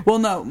this you week. did. Well,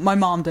 no, my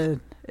mom did.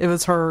 It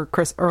was her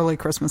early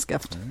Christmas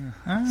gift.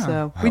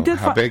 So we did.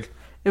 How big?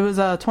 It was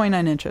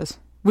 29 inches.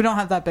 We don't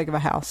have that big of a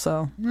house,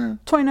 so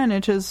 29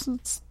 inches.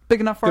 It's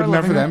big enough for Good our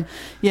enough living for room. them.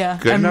 Yeah,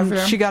 Good and enough for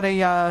them.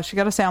 she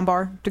got a sound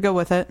bar to go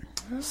with it.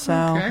 So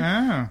Okay.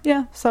 Oh,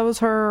 yeah, so that was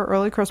her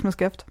early Christmas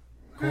gift.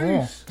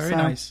 cool. Very So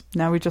nice.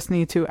 Now we just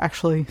need to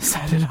actually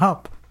set it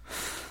up.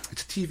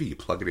 It's a TV. You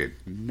plug it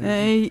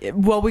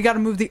in. Well, we got to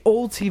move the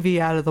old TV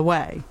out of the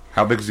way.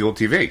 How big is the old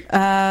TV?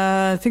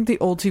 I think the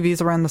old TV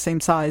is around the same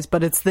size,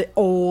 but it's the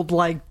old,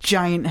 like,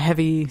 giant,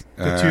 heavy.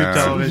 The tube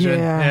television.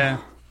 Yeah. Yeah.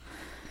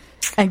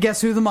 And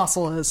guess who the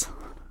muscle is?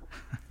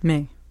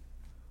 Me.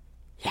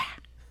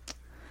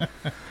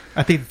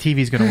 I think the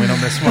TV's going to win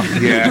on this one.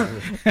 Yeah.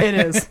 It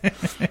is.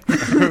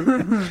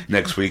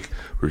 Next week,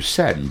 we're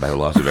saddened by the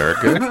loss of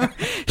Erica.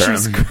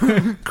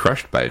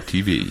 Crushed by a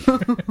TV.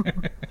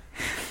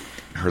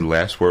 Her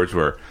last words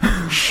were,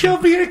 "She'll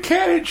be in a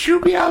cannon,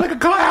 shoot me out like a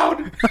cloud."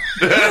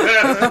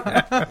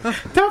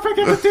 Don't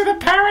forget to do the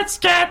parrot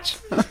sketch.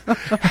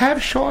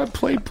 Have Sean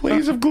play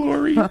Plays of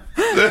Glory.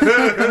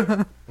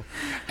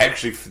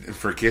 Actually,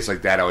 for a case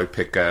like that, I would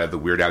pick the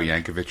Weird Al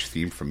Yankovic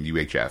theme from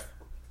UHF.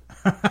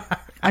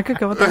 I could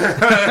go with that.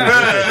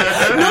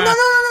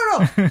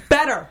 No.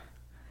 Better.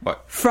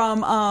 What?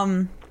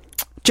 From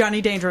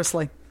Johnny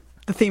Dangerously.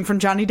 The theme from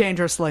Johnny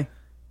Dangerously.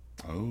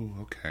 Oh,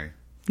 okay.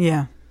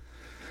 Yeah.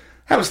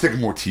 I was thinking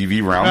more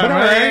TV realm, but all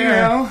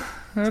right,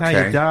 That's how you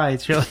Okay. die,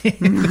 Shirley.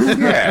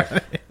 yeah.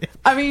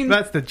 I mean,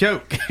 That's the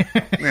joke.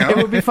 it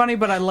would be funny,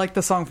 but I like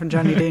the song from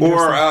Johnny Dangerously.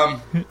 Or,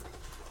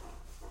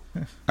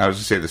 I was going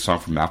to say the song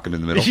from Malcolm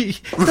in the Middle.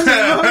 wait.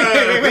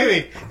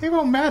 It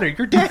won't matter.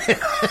 You're dead.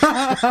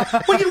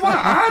 Well, you want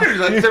to honor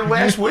like their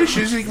last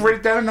wishes. You can write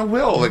it down in a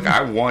will. Like,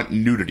 I want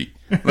nudity.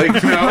 Like,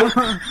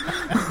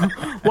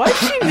 Why is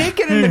she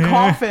naked in the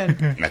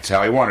coffin? that's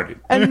how he wanted it.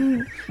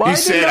 And why He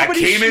did said, "I nobody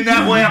came in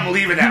that way. I'm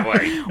leaving that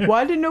way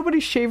Why did nobody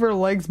shave her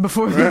legs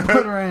before they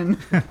put her in?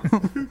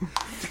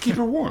 to keep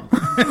her warm."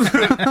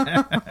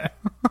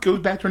 Goes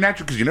back to her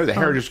natural because the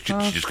hair just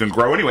she's just going to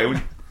grow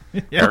anyway.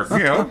 Yes.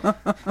 Or,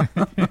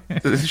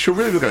 she'll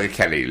really look like a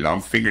cat.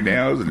 Long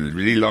fingernails and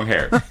really long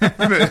hair.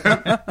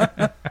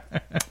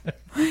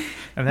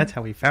 And that's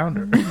how we found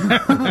her.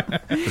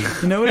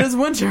 You know it is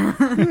winter.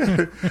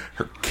 Her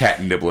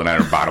cat nibbling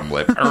on her bottom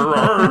lip.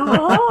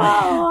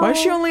 Why does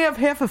she only have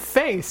half a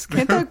face?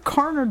 Can't the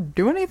coroner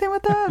do anything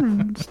with that?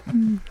 And just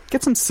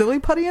get some silly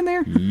putty in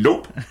there?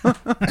 Nope.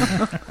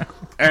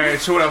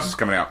 Alright, so what else is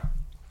coming out?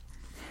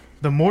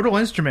 The Mortal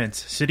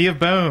Instruments, City of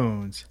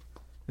Bones,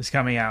 is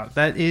coming out.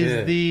 That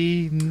is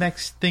the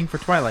next thing for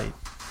Twilight.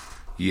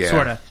 Yeah,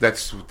 Sorta.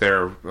 That's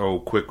their,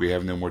 quick, we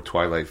have no more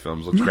Twilight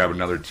films. Let's grab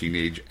another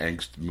teenage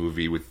angst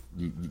movie with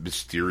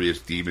mysterious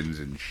demons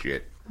and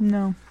shit.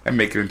 No. And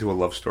make it into a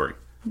love story.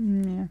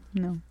 Yeah,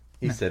 no.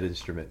 He said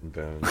instrument and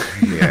bones.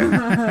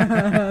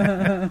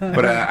 Yeah.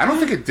 But I don't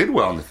think it did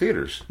well in the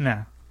theaters.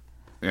 No,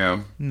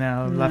 Yeah.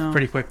 left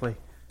pretty quickly.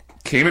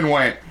 Came and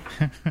went.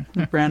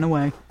 It ran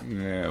away.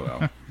 Yeah,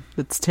 well.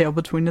 Its tail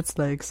between its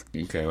legs.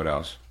 Okay, what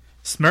else?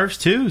 Smurfs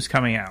 2 is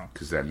coming out.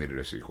 Because that needed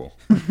a sequel.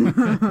 I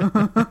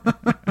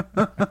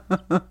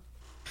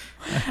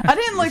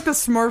didn't like the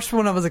Smurfs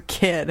when I was a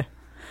kid.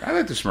 I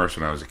liked the Smurfs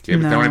when I was a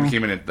kid, but then when I No.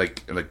 became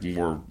like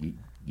more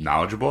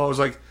knowledgeable, I was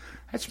like,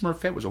 that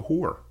Smurfette was a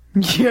whore.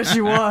 Yeah,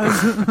 she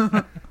was.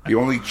 The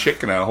only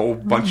chick in a whole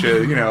bunch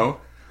of,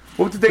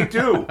 what did they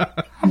do?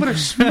 I'm gonna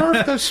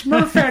smurf the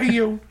smurf out of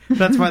you.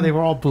 That's why they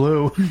were all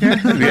blue.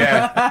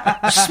 Yeah.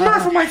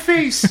 Smurf on my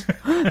face.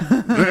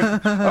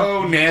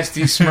 Oh,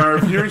 nasty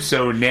Smurf. You're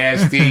so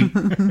nasty.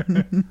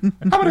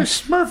 I'm gonna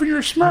smurf in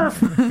your Smurf.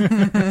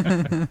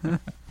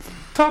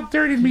 Talk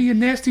dirty to me, you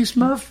nasty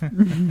Smurf.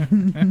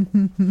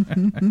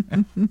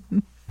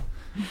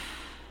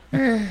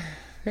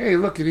 Hey,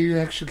 look, it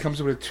actually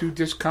comes with a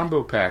 2-disc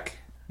combo pack.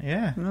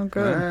 Yeah. Oh,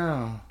 good.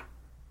 Wow.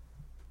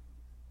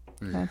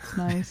 That's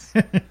nice.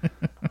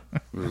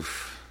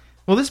 Oof.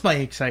 Well, this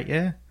might excite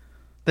you.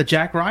 The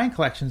Jack Ryan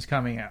collection's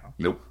coming out.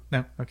 Nope.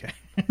 No? Okay.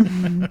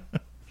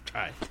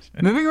 Try.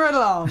 Moving right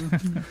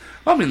along.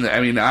 I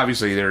mean,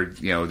 obviously they're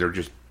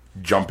just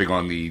jumping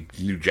on the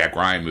new Jack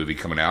Ryan movie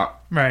coming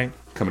out the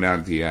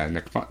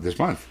this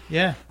month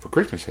Yeah. for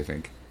Christmas, I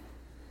think.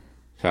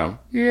 So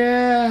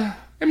yeah,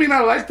 I mean, I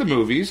like the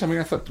movies. I mean,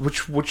 I thought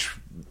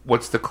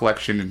what's the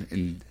collection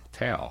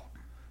entail?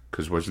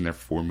 Because wasn't there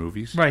 4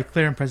 movies? Right.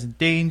 Clear and Present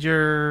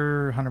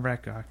Danger, Hunter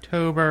Back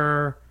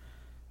October,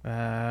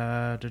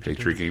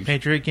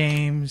 Patriot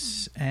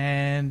Games,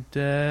 and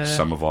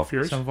Sum of All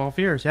Fears. Sum of All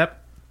Fears. Yep.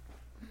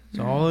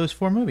 So all those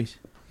 4 movies.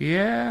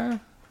 Yeah.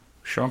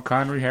 Sean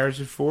Connery,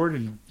 Harrison Ford,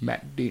 and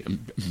Matt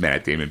Damon,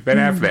 Ben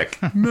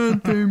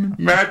Affleck.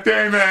 Matt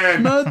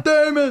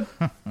Damon.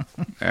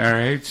 All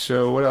right,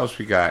 so what else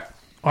we got?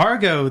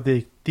 Argo,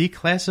 the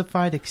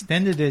Declassified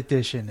Extended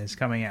Edition, is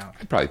coming out.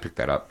 I'd probably pick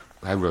that up.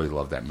 I really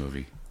love that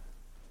movie.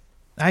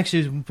 I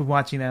actually was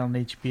watching that on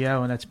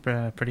HBO, and that's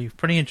pretty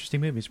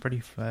interesting movie. It's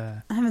pretty.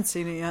 I haven't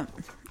seen it yet.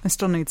 I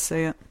still need to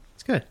see it.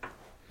 It's good.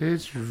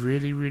 It's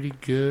really, really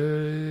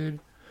good.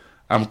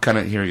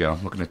 Here we go.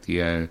 I'm looking at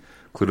the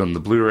included on the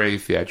Blu-ray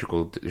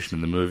theatrical edition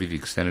of the movie, the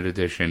extended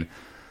edition.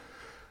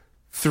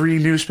 3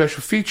 new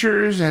special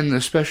features and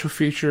the special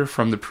feature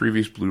from the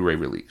previous Blu-ray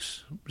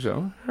release.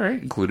 So, all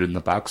right, included in the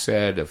box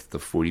set of the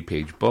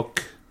 40-page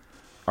book,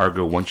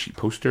 Argo one-sheet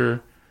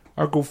poster,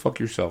 Argo Fuck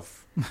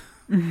Yourself,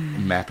 a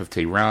map of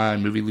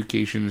Tehran, movie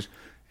locations,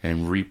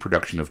 and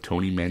reproduction of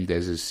Tony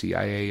Mendez's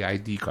CIA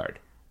ID card.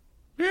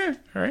 Yeah,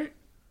 all right.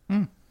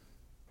 All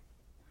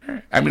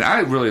right. I mean, I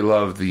really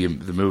love the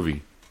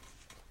movie.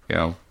 You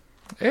know,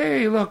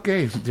 hey, look,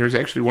 there's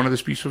actually one of the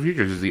special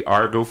features is the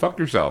Argo Fuck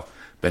Yourself.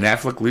 Ben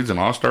Affleck leads an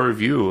all-star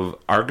review of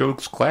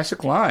Argo's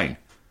classic line.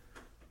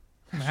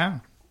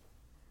 Wow.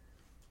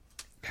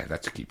 Yeah,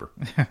 that's a keeper.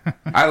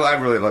 I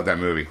really love that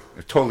movie.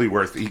 It's totally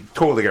worth. He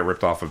totally got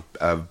ripped off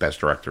of Best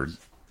Director.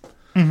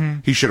 Mm-hmm.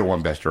 He should have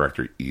won Best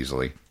Director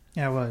easily.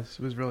 Yeah, it was.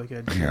 It was really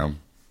good. Yeah.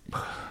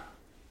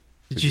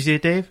 Did you see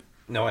it, Dave?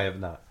 No, I have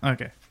not.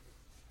 Okay.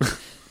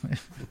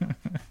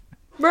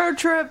 Road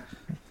trip.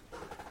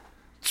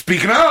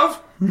 Speaking of,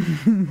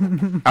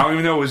 I don't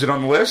even know. Is it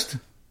on the list?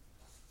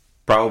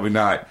 Probably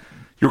not.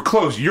 You're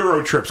close.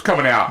 Euro Trip's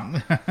coming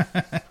out.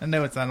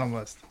 No, it's not on the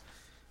list.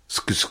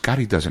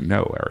 Scotty doesn't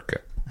know, Erica.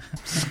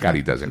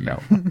 Scotty doesn't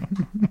know. I'm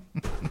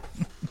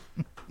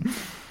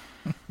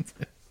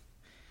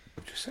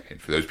just saying.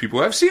 For those people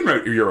who have seen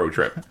Euro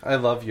Trip. I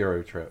love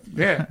Euro Trip.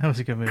 Yeah. That was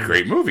a good movie.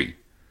 Great movie.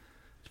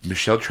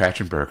 Michelle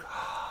Trachtenberg.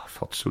 Oh, I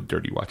felt so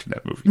dirty watching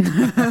that movie.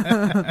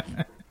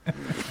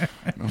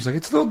 I was like,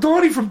 it's little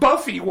Donnie from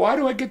Buffy. Why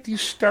do I get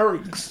these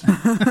stirrings?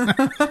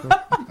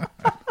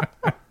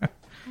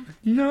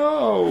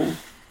 No.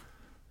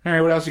 All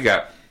right, what else you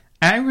got?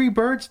 Angry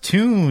Birds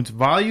Tunes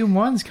Volume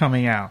 1's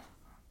coming out.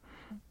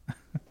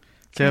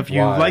 So if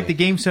you like the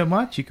game so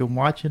much, you can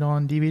watch it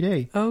on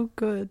DVD. Oh,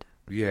 good.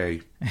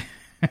 Yay.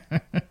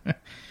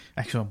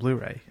 Actually on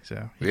Blu-ray.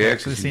 So Yeah,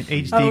 actually seen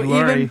HD Oh,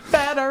 glory. even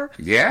better.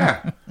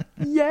 Yeah.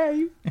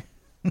 Yay.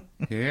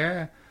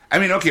 Yeah. I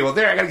mean, okay, well,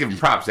 there, I gotta give him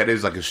props. That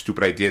is like a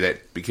stupid idea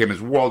that became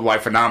this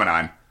worldwide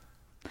phenomenon.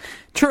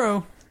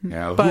 True. You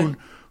know, But-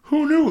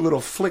 who knew a little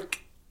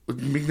flick would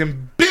make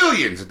them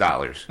billions of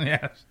dollars?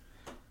 Yeah.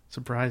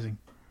 Surprising.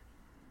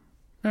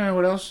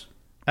 What else?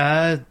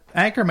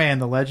 Anchorman,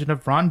 The Legend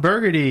of Ron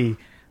Burgundy.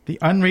 The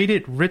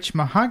unrated Rich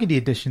Mahogany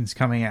edition's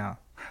coming out.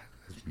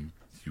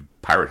 You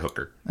pirate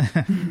hooker.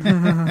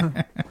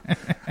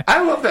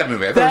 I love that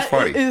movie. I thought That it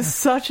was funny. is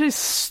such a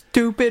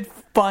stupid,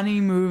 funny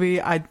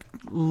movie. I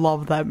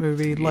love that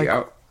movie. Like,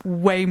 Yeah.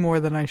 way more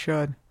than I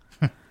should.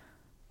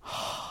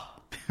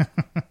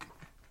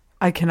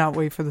 I cannot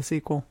wait for the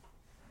sequel.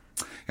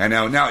 I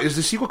know. Now, is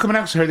the sequel coming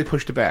out? Because I heard they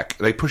pushed it back.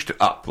 They pushed it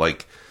up.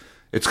 Like,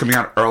 it's coming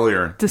out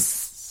earlier.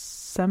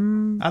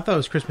 December. I thought it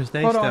was Christmas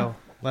Day Hold on. still.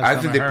 I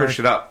think they pushed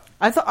it up.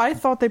 I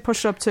thought they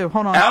pushed it up too.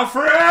 Hold on.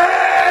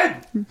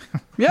 Alfred!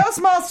 Yes,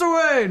 Master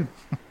Wayne.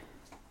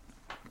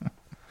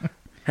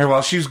 Hey,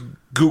 while she's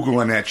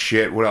Googling that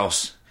shit, what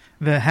else?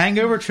 The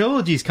Hangover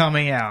trilogy's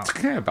coming out.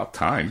 Yeah, about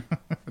time.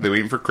 Are they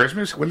waiting for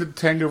Christmas? When did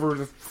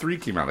Hangover 3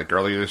 came out? Like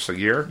earlier this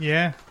year?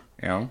 Yeah.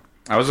 You know?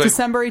 I was like,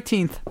 December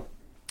 18th.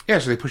 yeah,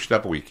 so they pushed it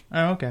up a week.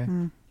 Oh, okay.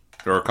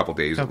 Or a couple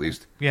days at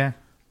least. Yeah.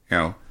 You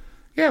know?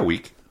 Yeah, a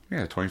week.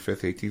 Yeah,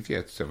 25th, 18th.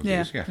 Yeah, 7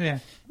 Yeah. days. Yeah. Yeah.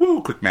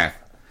 Woo, quick math.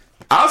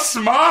 I'm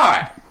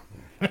smart.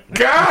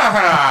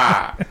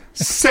 God,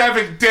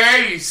 7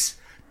 days.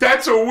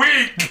 That's a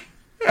week.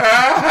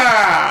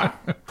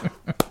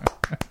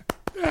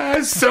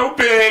 It's so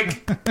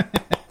big. Yay.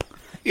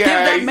 Give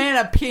that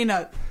man a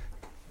peanut.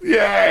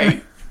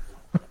 Yay.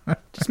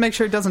 Just make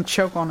sure he doesn't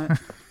choke on it.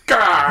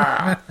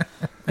 Gah.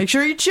 Make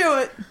sure you chew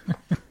it.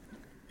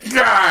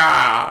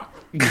 Gah.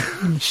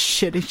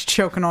 Shit, he's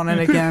choking on it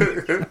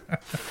again.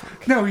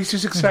 No, he's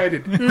just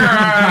excited.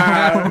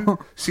 Gah.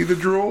 See the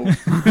drool?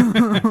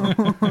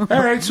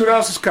 All right, so what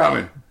else is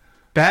coming?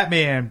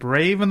 Batman,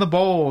 Brave and the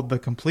Bold, the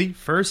complete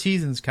first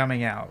season's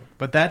coming out.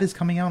 But that is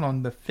coming out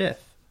on the 5th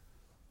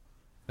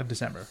of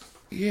December.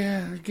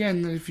 Yeah,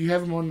 again, if you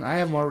have them on, I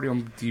have them already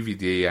on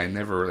DVD. I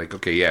never,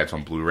 okay, yeah, it's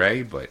on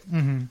Blu-ray, but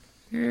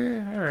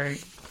yeah, all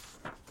right.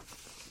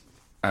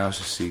 I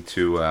also see,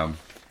 too, where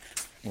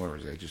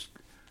was I? Just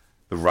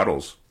the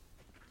Ruddles.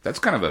 That's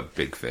kind of a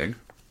big thing.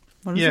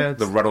 What is Yeah, it?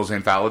 The Ruddles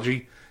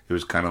anthology. It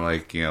was kind of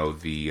like,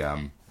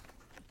 the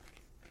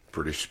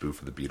British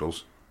spoof of the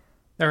Beatles.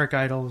 Eric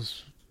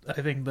Idle's,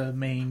 I think, the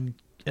main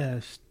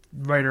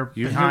writer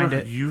behind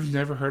it. You've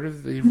never heard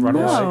of the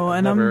Ruddles? No,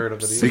 and Never I'm heard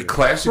of it The either.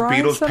 classic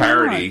Brian Beatles said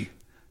parody,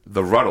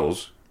 the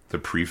Ruddles, the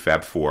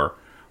Prefab Four,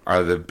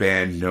 are the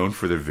band known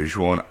for their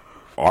visual and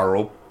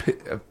oral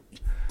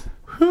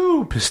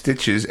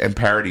pastiches and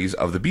parodies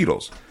of the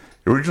Beatles.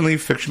 Originally a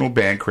fictional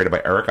band created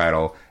by Eric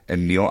Idle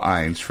and Neil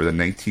Innes for the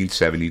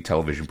 1970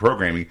 television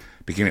programming,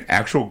 became an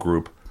actual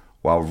group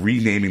while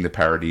remaining a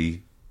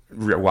parody of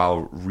the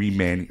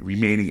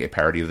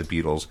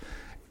Beatles,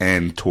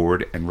 and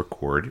toured and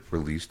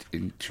released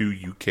in 2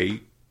 UK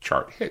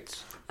chart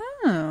hits.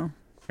 Oh.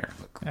 Here,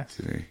 look. Yes.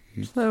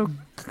 See? So,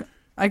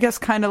 I guess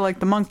kind of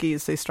like the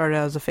Monkees. They started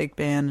out as a fake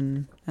band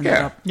and ended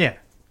Yeah. up... Yeah.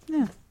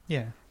 Yeah.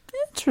 Yeah.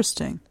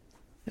 Interesting.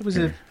 It was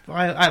I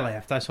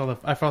laughed. I saw the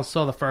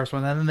first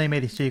one, and then they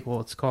made a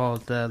sequel. It's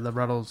called The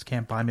Ruddles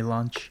Can't Buy Me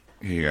Lunch.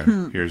 Yeah,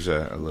 here's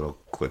a little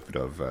clip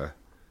of.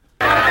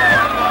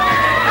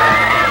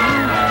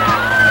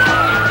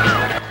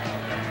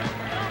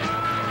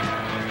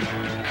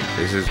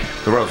 This is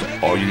the Rose.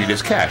 All you need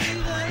is cash.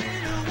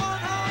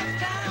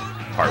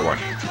 Part 1.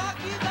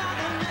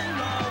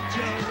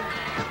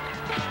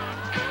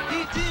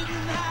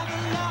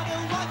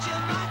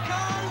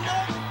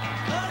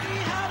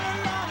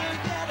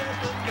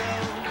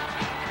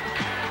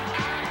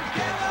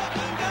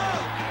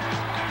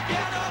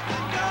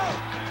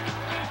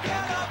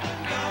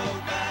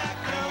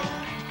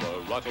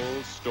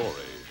 Ruddles' story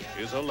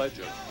is a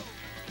legend,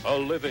 a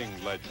living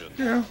legend.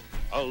 Yeah.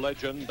 A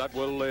legend that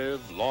will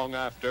live long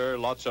after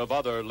lots of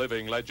other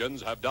living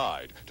legends have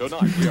died.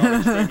 Tonight, we are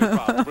extremely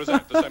proud to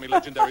present the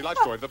semi-legendary life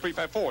story of the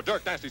Prefab Four,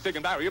 Dirk, Nasty, Stig,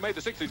 and Barry, who made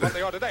the 60s what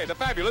they are today, the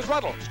fabulous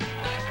Ruddles.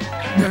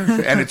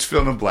 And it's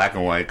filmed in black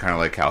and white, kind of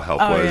like how Help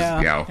was. yeah.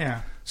 You know.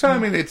 Yeah. So I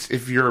mean, it's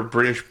if you're a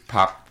British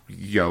pop,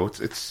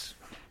 it's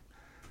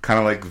kind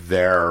of like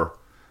their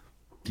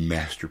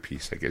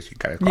masterpiece, I guess you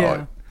kind of call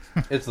Yeah.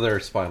 it. It's their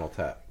Spinal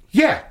Tap.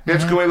 Yeah,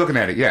 that's a good way of looking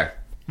at it. Yeah.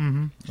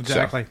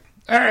 Exactly.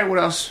 So, all right, what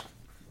else?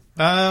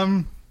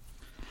 Iron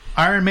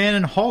Man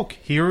and Hulk,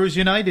 Heroes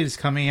United is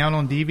coming out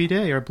on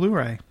DVD or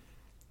Blu-ray.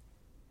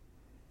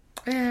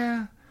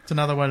 Yeah. It's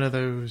another one of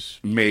those.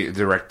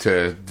 Direct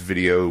to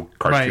video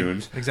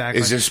cartoons. Right,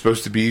 exactly. Is this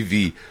supposed to be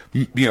the,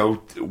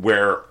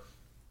 where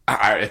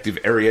at the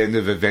area end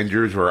of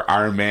Avengers where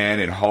Iron Man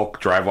and Hulk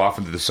drive off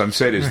into the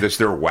sunset? Is this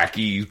their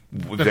wacky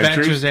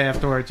Adventures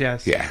afterwards,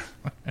 yes. Yeah.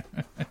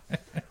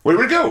 Where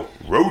do we go?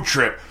 Road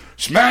trip.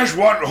 Smash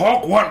want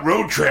Hulk want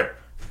road trip.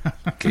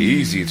 Okay,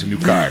 easy. It's a new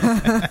card.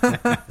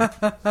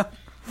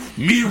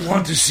 Me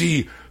want to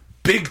see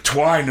big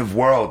twine of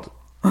world.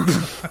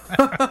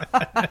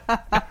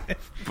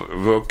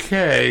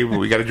 Okay, but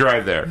we got to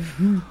drive there.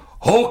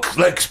 Hulk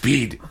like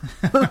speed.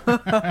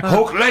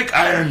 Hulk like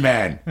Iron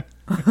Man.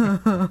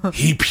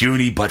 He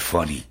puny but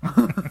funny.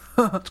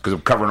 It's because I'm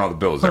covering all the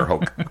bills there,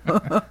 Hulk.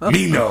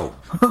 Me no.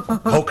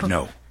 Hulk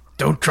no.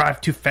 Don't drive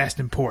too fast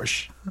in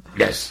Porsche.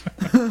 Yes.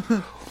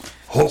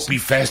 Hulk be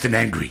fast and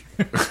angry.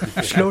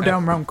 Slow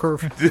down round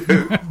curve.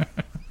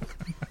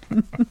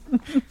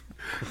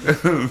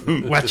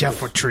 Watch out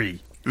for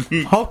tree.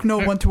 Hulk no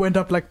want to end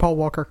up like Paul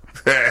Walker.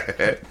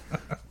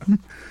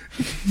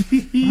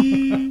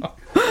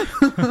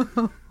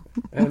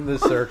 And the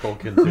circle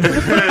continues.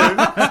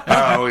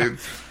 Oh,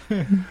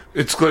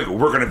 it's like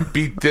we're gonna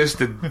beat this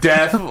to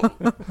death.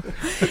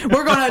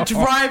 We're gonna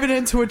drive it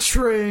into a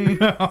tree.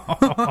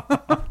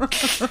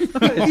 It's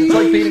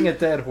like beating a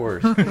dead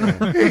horse.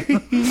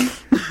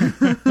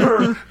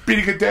 We're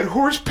beating a dead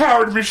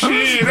horse-powered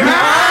machine.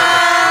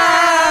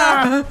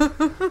 Ah!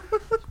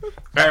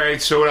 All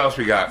right, so what else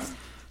we got?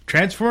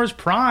 Transformers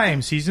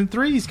Prime Season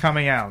 3 is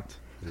coming out.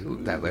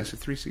 That lasted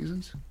 3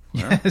 seasons.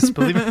 Yes,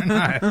 believe it or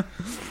not.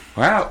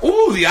 Wow.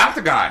 Ooh, the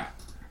Octagon.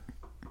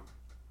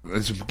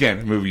 It's again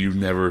a movie you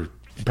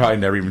probably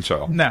never even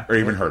saw, No. or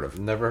even heard of.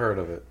 Never heard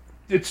of it.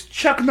 It's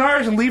Chuck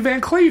Norris and Lee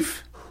Van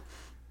Cleef.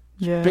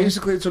 Yeah.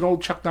 Basically, it's an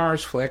old Chuck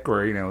Norris flick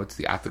where, it's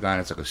the Octagon.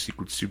 It's like a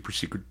super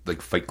secret, like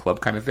Fight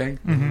Club kind of thing.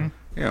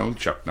 Mm-hmm.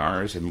 Chuck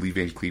Norris and Lee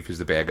Van Cleef is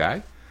the bad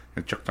guy.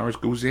 And Chuck Norris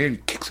goes in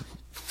and kicks some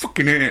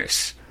fucking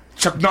ass.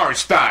 Chuck Norris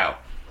style.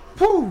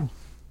 Woo!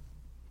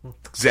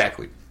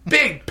 Exactly.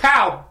 Big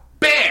pow,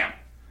 bam!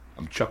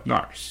 I'm Chuck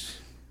Norris.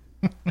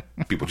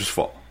 People just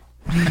fall.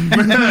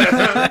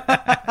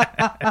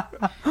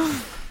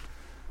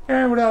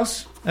 What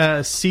else?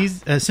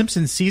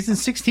 Simpsons season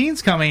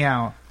 16's coming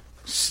out.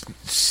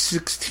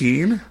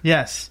 16?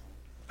 Yes.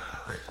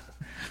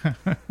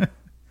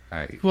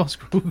 Who else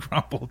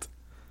grumbled?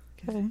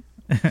 Okay.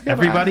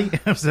 Everybody?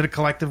 Was it a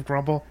collective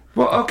grumble?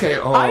 Well, okay.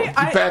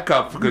 Back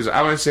up because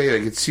I want to say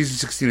like it's season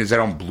 16. Is that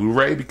on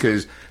Blu-ray?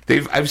 Because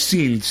I've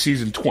seen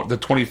season the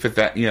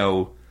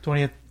 25th.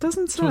 20th.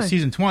 Doesn't say.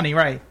 Season 20,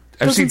 right?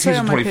 I've seen Doesn't say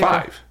season on my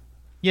 25. paper.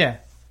 Yeah.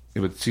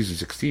 But season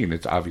 16,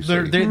 it's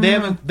obviously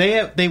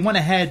They went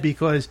ahead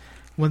because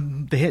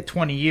when they hit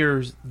 20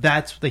 years,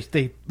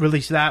 they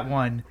released that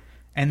one,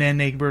 and then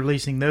they were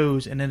releasing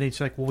those, and then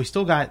it's like, well, we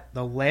still got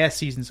the last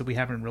seasons that we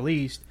haven't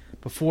released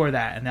before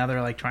that, and now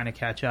they're like trying to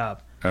catch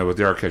up. But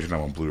they are catching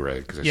up on Blu-ray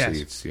because I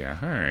see it's all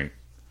right.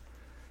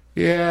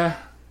 Yeah,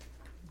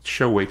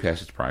 show way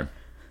past its prime.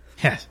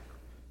 Yes.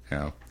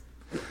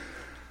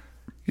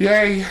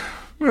 Yay.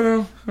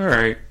 Well, all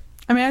right.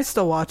 I mean, I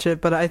still watch it,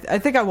 but I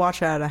think I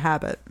watch it out of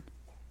habit.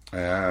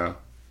 I'm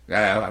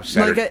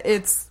like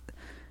it's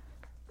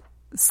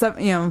 7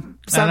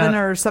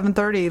 or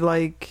 7:30.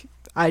 Like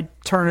I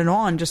turn it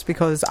on just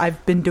because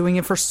I've been doing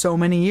it for so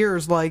many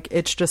years. Like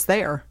it's just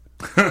there.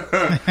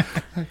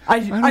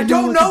 I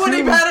don't know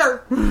any better.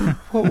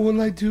 What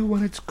will I do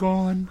when it's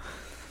gone?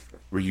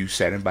 Were you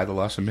saddened by the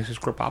loss of Mrs.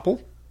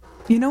 Krabappel?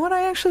 You know what?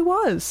 I actually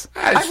was.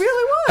 I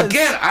really was.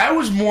 Again, I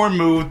was more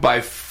moved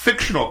by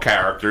fictional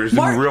characters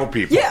than real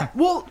people. Yeah,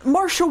 well,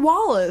 Marsha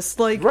Wallace,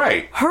 like,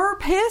 right. Her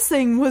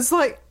passing was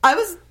like, I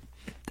was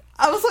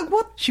like,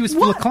 what? She was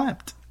full of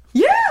clamped.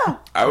 Yeah.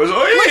 I was like,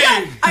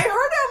 I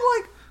heard it,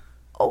 I'm like,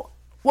 oh,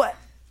 what?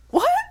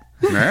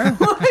 Yeah.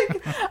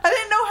 Like, I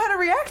didn't know how to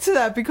react to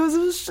that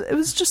because it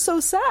was just so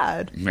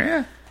sad.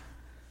 Yeah.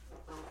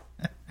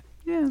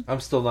 Yeah. I'm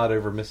still not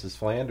over Mrs.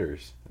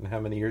 Flanders. And how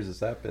many years has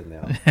that been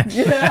now?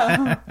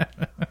 Yeah.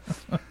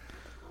 All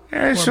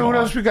right, so what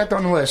else we got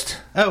on the list?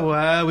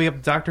 Oh, we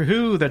have Doctor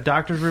Who. The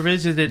Doctor's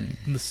Revisited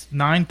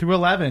 9 through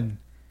 11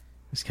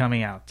 is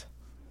coming out.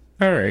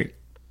 All right.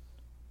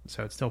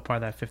 So it's still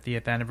part of that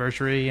 50th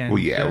anniversary. And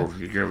well, yeah,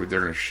 they're going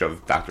to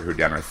shove Doctor Who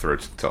down our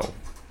throats until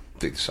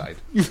they decide.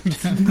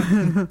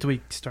 Do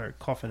we start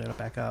coughing it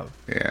back up?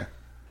 Yeah.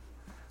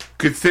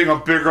 Good thing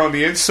I'm bigger on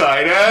the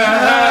inside.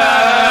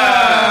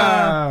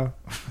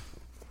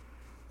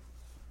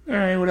 All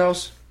right, what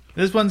else?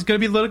 This one's going to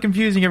be a little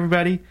confusing,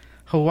 everybody.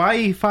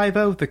 Hawaii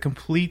Five-0, the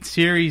complete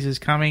series, is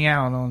coming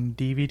out on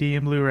DVD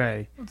and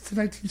Blu-ray. It's the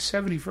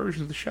 1970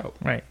 version of the show.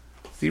 Right.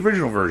 It's the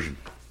original version,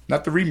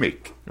 not the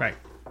remake. Right.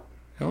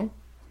 No?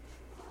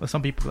 Well,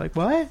 some people are like,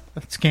 what?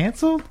 It's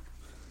canceled?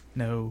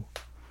 No.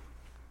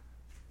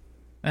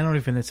 I don't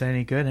even think it's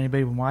any good.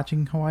 Anybody been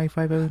watching Hawaii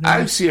Five-0?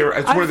 I see it.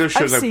 It's one of those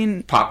shows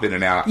I've pop in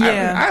and out.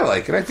 Yeah. I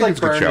like it. I think it's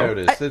a good show.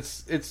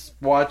 Notice. It's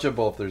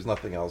watchable if there's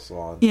nothing else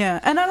on. Yeah,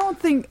 and I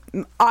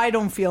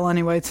don't feel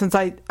anyway, since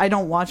I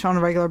don't watch on a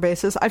regular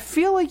basis, I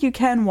feel like you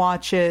can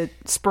watch it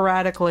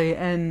sporadically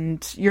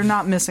and you're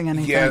not missing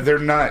anything. Yeah, they're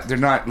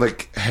not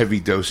like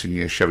heavy dosing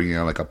you, shoving you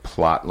on like a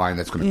plot line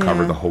that's going to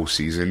cover the whole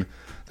season.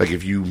 Like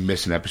if you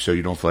miss an episode,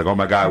 you don't feel like, oh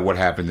my god, what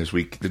happened this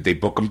week? Did they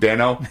book them,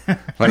 Dano?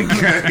 Like,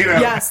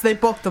 Yes, they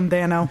booked them,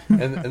 Dano.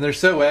 and they're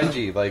so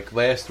edgy. Like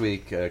last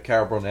week,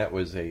 Carol Burnett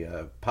was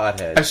a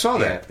pothead. I saw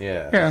that.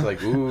 Yeah. Yeah. It's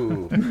like,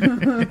 ooh,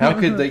 how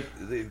could they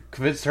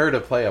convince her to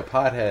play a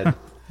pothead?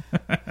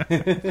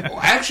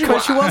 Actually,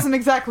 Because she wasn't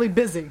exactly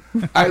busy.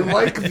 I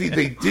like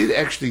they did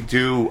actually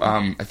do.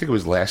 I think it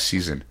was last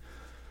season.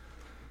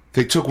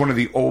 They took one of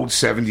the old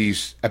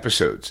 '70s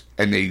episodes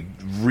and they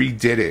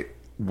redid it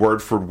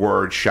word for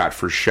word, shot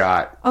for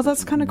shot. Oh,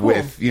 that's kind of cool.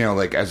 With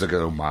like as like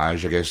an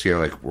homage, I guess,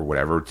 like or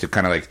whatever to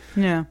kind of like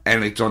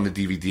And it's on the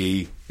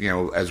DVD,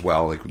 as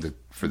well, like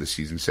for the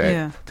season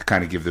set to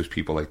kind of give those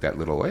people like that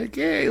little like,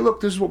 hey,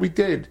 look, this is what we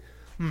did.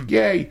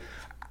 Yay!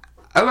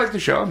 I like the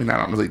show. I mean,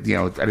 I don't really,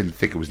 I didn't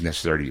think it was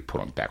necessary to be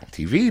put back on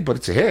TV, but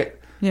it's a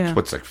hit. Yeah. It's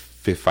what's like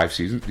 5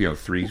 seasons,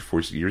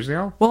 3-4 years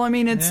now. Well, I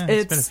mean, it's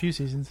been a few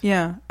seasons.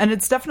 Yeah, and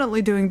it's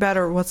definitely doing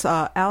better. What's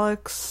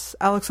Alex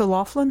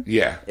O'Loughlin?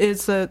 Yeah,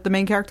 is the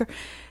main character.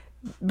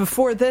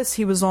 Before this,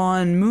 he was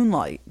on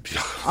Moonlight.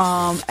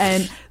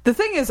 And the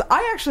thing is,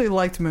 I actually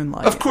liked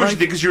Moonlight. Of course you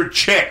did, because you're a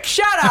chick.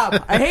 Shut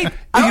up! I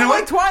don't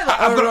like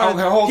Twilight. Okay,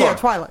 hold on.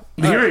 Twilight.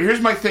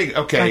 Here's my thing.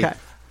 Okay.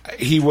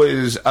 He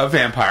was a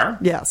vampire.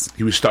 Yes.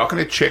 He was stalking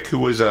a chick who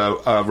was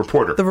a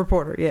reporter. The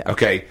reporter, yeah.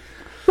 Okay.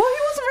 Well, he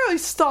wasn't really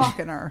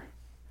stalking her.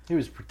 He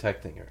was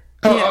protecting her.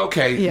 Oh,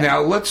 okay. Yeah.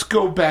 Now, let's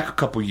go back a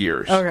couple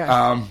years.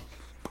 Okay.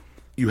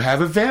 You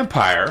have a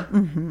vampire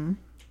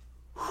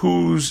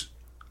who's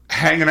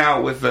hanging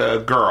out with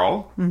a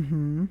girl.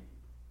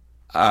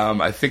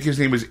 I think his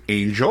name was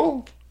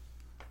Angel.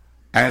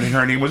 And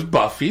her name was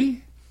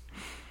Buffy.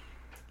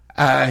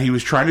 He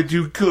was trying to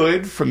do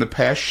good from the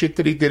past shit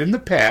that he did in the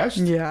past.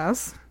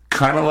 Yes.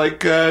 Kind of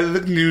like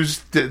the news,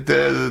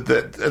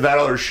 that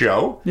other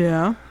show.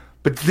 Yeah.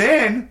 But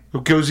then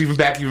it goes even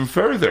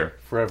further.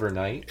 Forever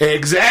Night.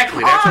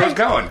 Exactly. That's where I was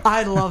going.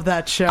 I love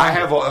that show. I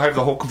have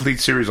the whole complete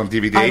series on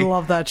DVD. I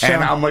love that show.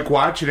 And I'm like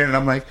watching it, and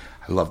I'm like,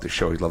 I love this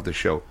show. I love this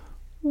show.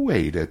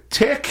 Wait a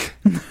tick.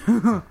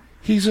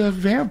 He's a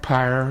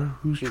vampire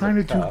who's trying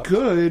to do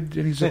good,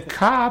 and he's a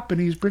cop,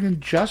 and he's bringing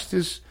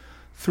justice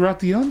throughout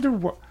the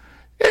underworld.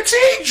 It's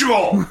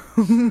Angel!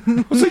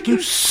 I was like,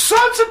 you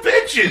sons of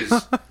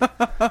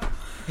bitches!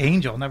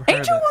 Angel, never heard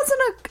Angel of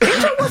that.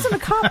 Angel wasn't a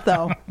cop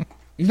though.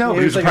 No,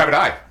 he was a private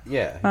eye.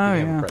 Yeah. Oh,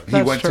 became a yeah. private- He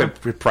That's went true.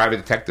 to private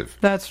detective.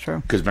 That's true.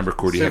 Because remember,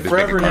 Cordy So had his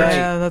Forever mega cards. Night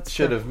Yeah, that's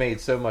should true. have made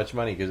so much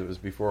money because it was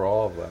before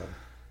all of them.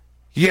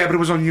 Yeah, but it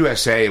was on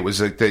USA. It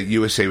was like the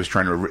USA was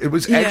trying to. It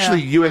was Yeah.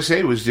 actually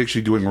USA was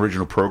actually doing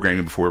original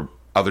programming before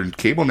other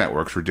cable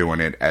networks were doing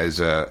it as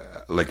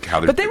like how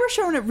they. But they were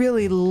showing it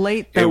really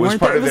late though, It was weren't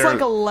part they? It of was their-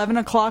 like 11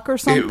 o'clock or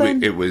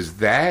something. It was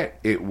that.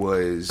 It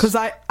was Because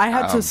I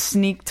had to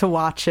sneak to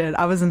watch it.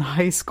 I was in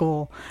high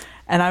school,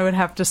 and I would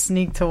have to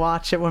sneak to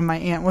watch it when my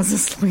aunt was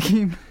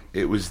asleep.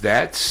 It was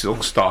that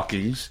Silk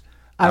Stockings.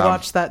 I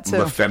watched that too.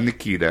 La Femme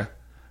Nikita.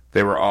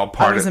 They were all I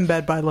part was of. in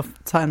bed by the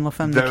time La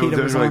Femme They're, Nikita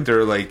they're was like on.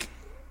 they're like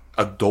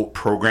adult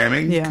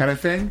programming Yeah. kind of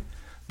thing.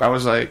 But I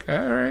was like,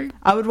 all right,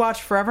 I would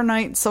watch Forever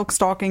Night, Silk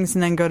Stockings,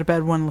 and then go to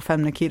bed when La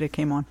Femme Nikita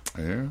came on.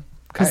 yeah.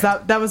 Because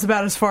that was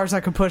about as far as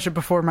I could push it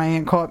before my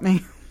aunt caught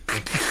me.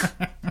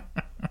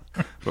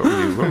 What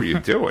were you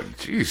doing?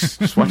 Jeez,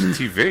 just watching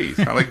TV. It's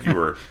not like you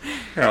were,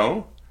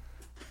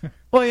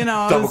 Well, you know,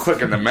 I double was,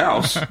 clicking the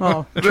mouse.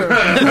 well, true.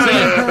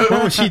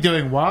 What was she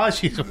doing while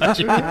she's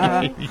watching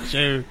TV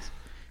shows?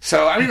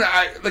 So I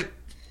mean,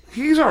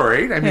 he's all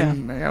right. I Yeah.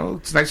 mean,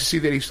 it's nice to see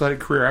that he still had a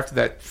career after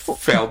that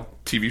failed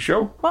TV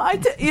show. Well,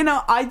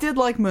 I did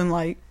like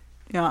Moonlight.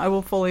 I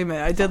will fully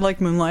admit, I did like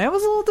Moonlight. I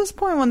was a little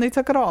disappointed when they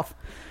took it off.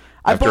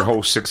 After a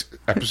whole 6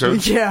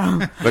 episodes,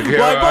 Yeah. like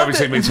Well, I bought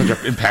obviously the- it made such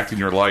an impact in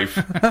your life.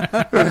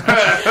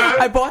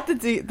 I bought the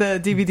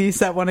DVD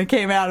set when it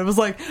came out. It was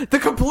like the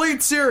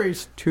complete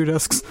series, 2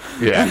 discs.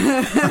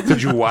 Yeah.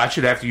 Did you watch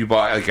it after you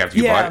bought? Like after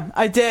you bought Yeah, it?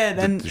 I did.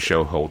 Did And the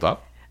show hold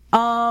up?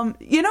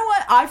 you know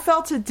what? I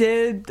felt it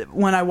did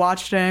when I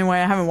watched it anyway.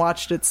 I haven't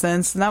watched it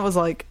since. And that was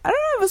like, I don't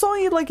know, it was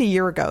only like a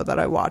year ago that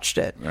I watched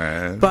it.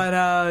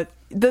 But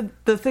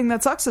the thing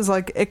that sucks is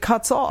like it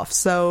cuts off.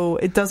 So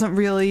it doesn't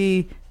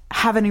really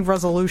have any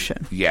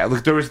resolution. Yeah,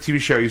 look, there was a TV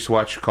show I used to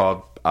watch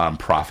called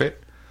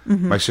Prophet.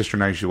 Mm-hmm. My sister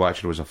and I used to watch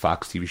it. It was a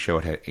Fox TV show.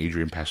 It had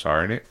Adrian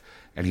Passar in it,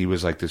 and he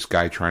was like this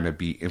guy trying to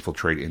be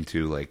infiltrated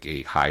into like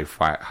a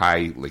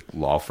high like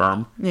law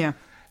firm. Yeah.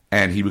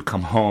 And he would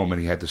come home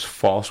and he had this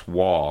false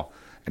wall,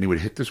 and he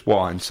would hit this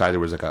wall. Inside there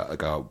was like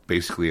a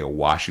basically a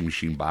washing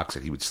machine box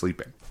that he would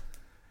sleep in,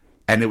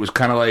 and it was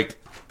kind of like,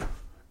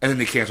 and then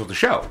they canceled the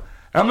show.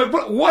 And I'm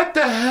like, what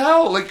the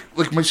hell?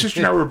 Like my sister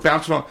and I were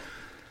bouncing on.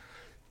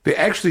 They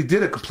actually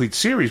did a complete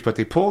series, but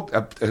they pulled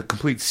a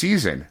complete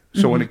season.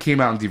 So when it came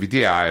out on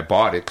DVD, I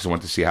bought it because I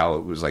wanted to see how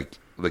it was like.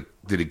 Like,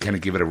 did it kind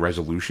of give it a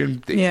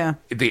resolution? Yeah.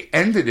 They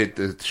ended it,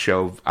 the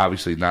show,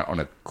 obviously not on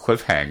a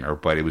cliffhanger,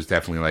 but it was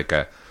definitely like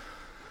a,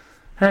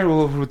 all right,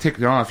 well, we'll take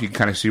it off. You can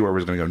kind of see where it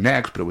was going to go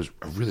next, but it was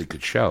a really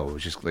good show. It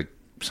was just like,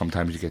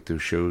 sometimes you get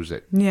those shows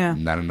that Yeah.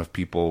 not enough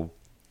people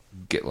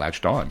get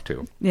latched on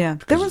to. Yeah.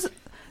 There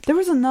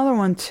was another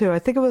one too. I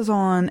think it was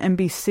on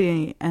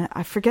NBC, and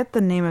I forget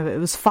the name of it. It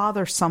was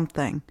Father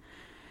Something,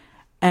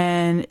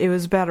 and it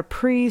was about a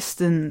priest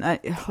and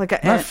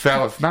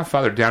Not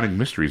Father Downing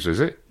Mysteries, is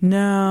it?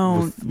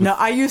 No.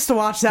 I used to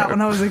watch that when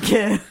I was a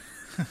kid.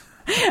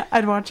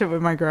 I'd watch it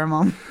with my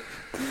grandma.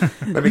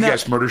 Let me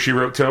guess, Murder, She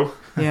Wrote too?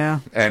 Yeah.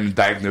 And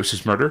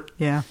Diagnosis Murder?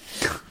 Yeah.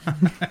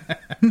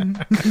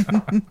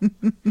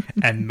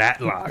 And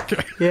Matlock.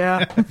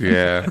 Yeah.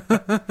 Yeah.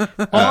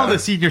 All the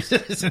senior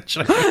citizen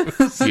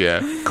shows. Yeah.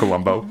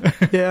 Columbo.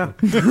 Yeah.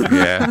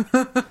 Yeah.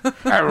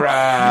 All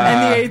right.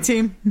 And the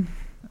A-Team.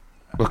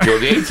 Okay,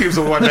 the A-Team's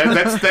the one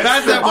that's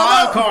That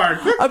wild card.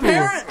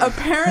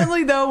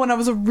 Apparently, though, when I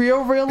was a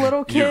real little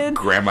Your kid,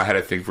 grandma had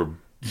a thing for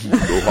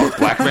Mohawk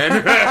black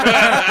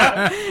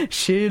men.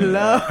 she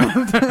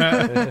loved.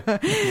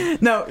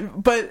 No,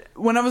 but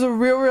when I was a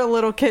real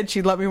little kid,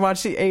 she let me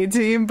watch the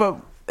A-Team, but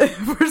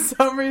for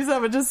some reason, I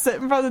would just sit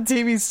in front of the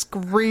TV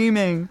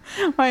screaming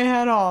my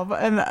head off,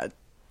 and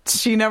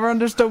she never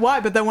understood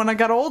why. But then when I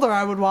got older,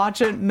 I would watch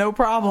it, no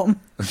problem.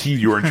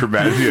 You were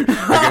traumatized.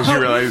 I guess you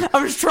realized.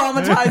 I was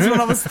traumatized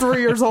when I was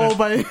 3 years old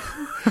by.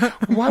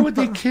 Why would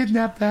they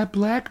kidnap that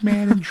black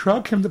man and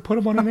drug him to put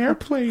him on an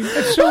airplane?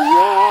 That's so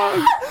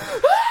wrong.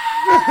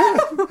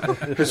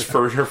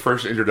 Her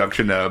first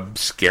introduction to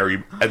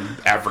scary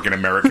African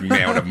American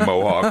man with a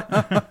mohawk.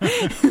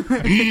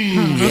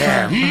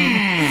 Yeah.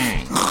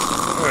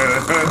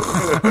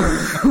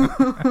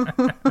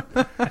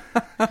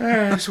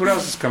 So what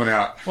else is coming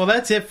out? Well,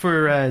 that's it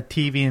for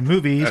TV and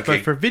movies, Okay.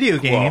 but for video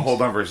games. Well,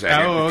 hold on for a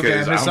second. Oh, okay.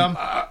 because I missed some.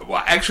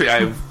 well, actually,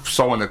 I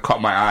saw one that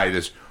caught my eye.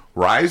 This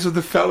Rise of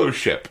the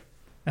Fellowship.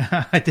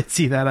 I did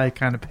see that. I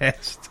kind of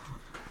passed.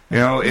 You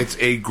know, it's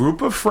a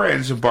group of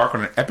friends embark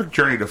on an epic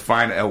journey to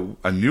find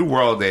a new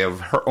world they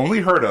have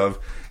only heard of,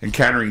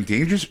 encountering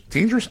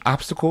dangerous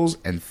obstacles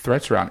and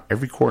threats around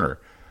every corner.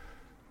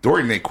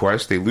 During their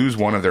quest, they lose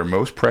one of their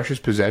most precious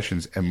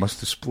possessions and must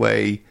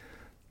display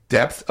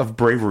depth of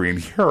bravery and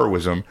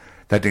heroism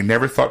that they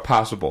never thought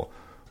possible.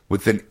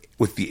 With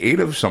the aid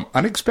of some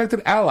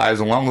unexpected allies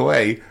along the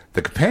way,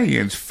 the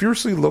companions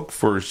fiercely look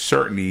for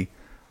certainty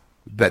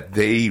that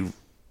they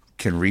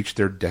can reach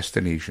their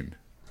destination.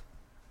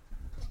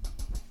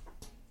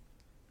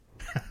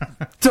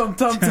 Dum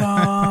dum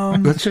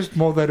dum. Let's just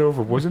mull that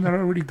over. Wasn't that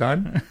already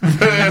done?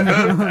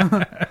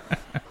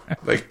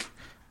 Like,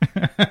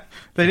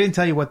 They didn't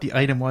tell you what the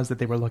item was that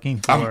they were looking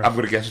for. I'm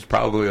going to guess it's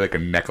probably like a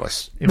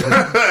necklace.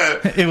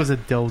 It was a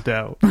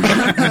dildo.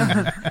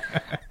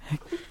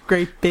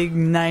 Great big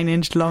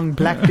 9-inch long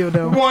black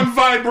dildo. One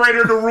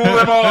vibrator to rule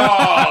them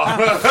all.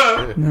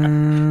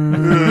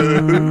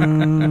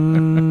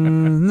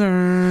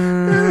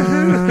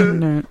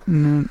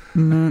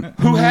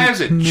 Who has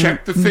it?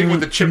 Check the thing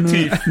with the chipped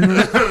teeth.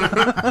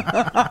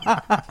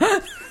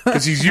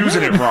 Because he's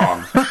using it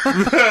wrong.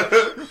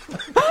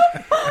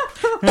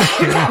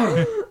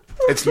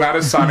 It's not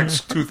a Sonic's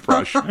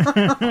toothbrush. I'm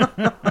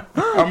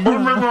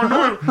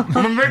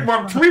gonna make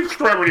my teeth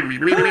scrubby.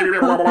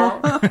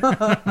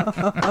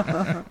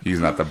 He's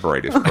not the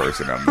brightest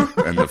person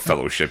in the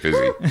fellowship, is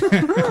he?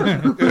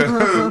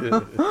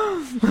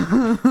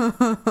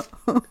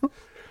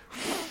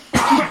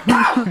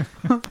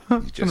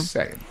 Just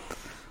saying.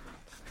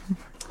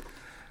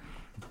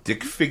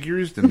 Dick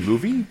Figures the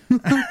movie?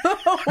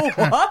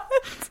 What?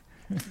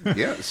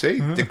 Yeah, see?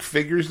 Dick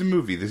Figures the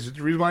movie. This is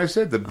the reason why I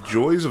said the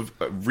joys of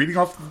reading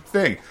off the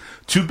thing.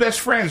 Two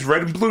best friends,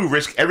 red and blue,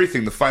 risk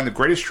everything to find the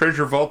greatest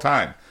treasure of all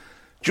time.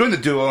 Join the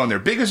duo on their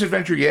biggest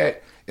adventure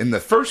yet in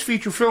the first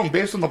feature film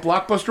based on the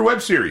blockbuster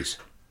web series.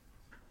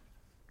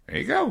 There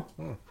you go.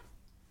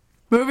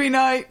 Movie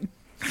night.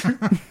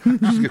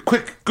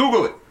 Quick,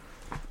 Google it.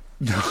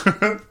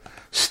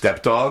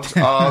 Stepdogs?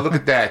 Oh, look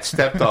at that.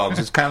 Stepdogs.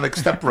 It's kind of like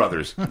Step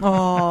Brothers.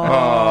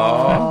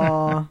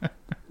 Oh.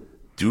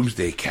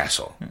 Doomsday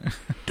Castle.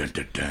 Dun,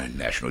 dun, dun.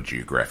 National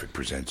Geographic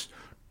presents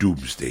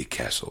Doomsday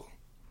Castle.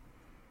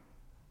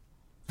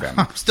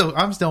 I'm still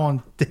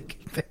on Dick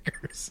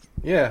Figures.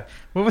 Yeah.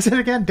 What was it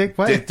again? Dick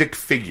what? Dick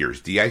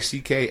Figures.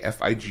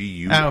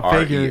 DICKFIGURE. Oh,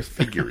 Figures.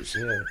 Figures.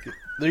 Yeah.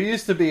 There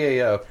used to be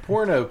a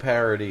porno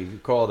parody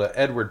called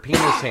Edward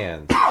Penis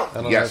Hands. I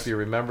don't know if you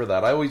remember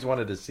that. I always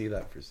wanted to see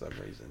that for some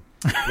reason.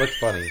 Looked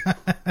funny.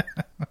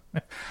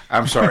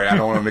 I'm sorry, I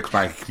don't want to mix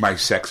my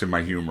sex and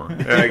my humor.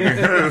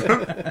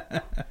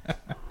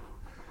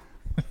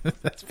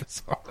 That's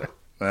bizarre.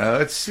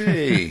 Let's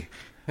see.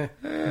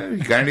 You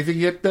got anything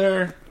yet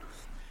there?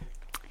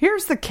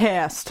 Here's the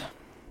cast.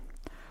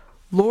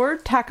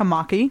 Lord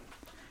Takamaki,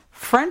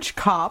 French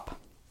Cop,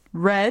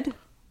 Red,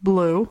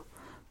 Blue,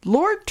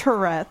 Lord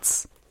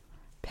Tourette's,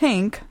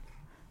 Pink.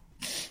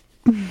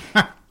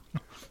 The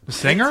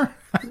singer?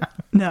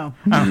 No.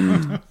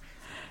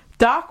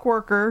 Dock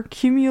Worker,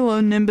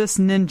 Cumulonimbus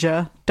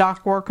Ninja,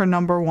 Dock Worker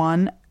number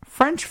 1,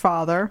 French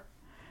Father.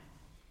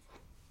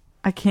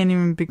 I can't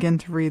even begin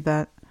to read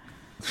that.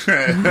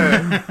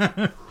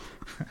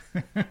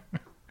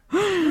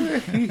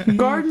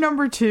 Guard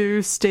number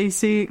 2,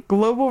 Stacy,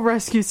 Global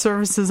Rescue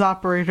Services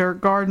Operator.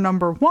 Guard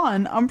number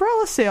 1,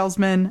 Umbrella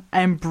Salesman,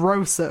 and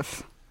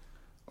Broseph.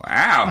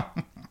 Wow.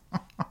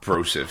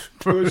 Broseph.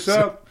 What's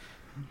up?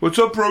 What's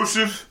up,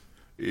 Broseph?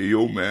 Hey,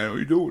 yo, man, what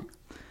you doing?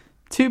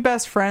 Two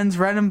best friends,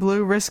 red and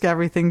blue, risk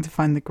everything to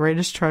find the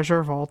greatest treasure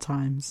of all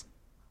times.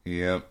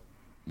 Yep.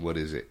 What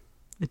is it?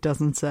 It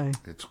doesn't say.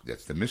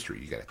 That's the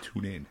mystery. You got to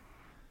tune in.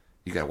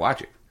 You got to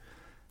watch it.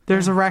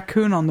 There's a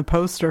raccoon on the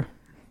poster.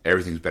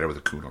 Everything's better with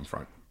a coon on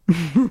front.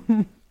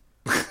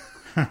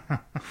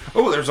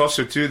 Oh, there's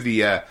also, too,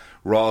 the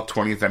Raw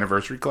 20th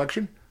Anniversary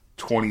Collection.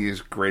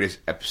 20th greatest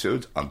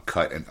episodes,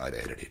 uncut and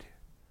unedited.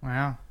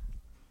 Wow.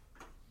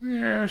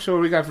 Yeah, so what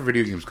do we got for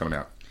video games coming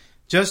out?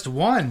 Just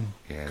one.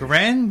 Yeah.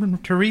 Gran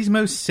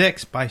Turismo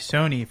 6 by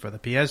Sony for the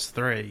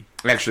PS3.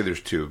 Actually,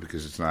 there's two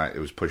because it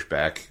was pushed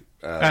back.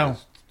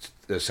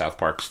 The South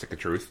Park Stick of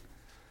Truth.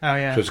 Oh,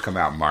 yeah. Supposed to come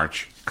out in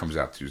March. Comes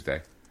out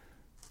Tuesday.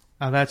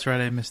 Oh, that's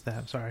right. I missed that.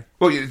 I'm sorry.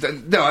 Well,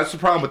 no, that's the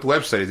problem with the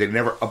website. Is they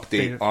never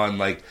update on,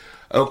 like,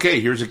 okay,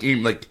 here's a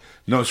game like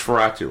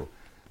Nosferatu.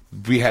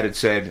 We had it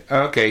said,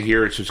 okay,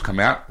 here it's just come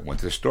out.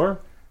 Went to the store.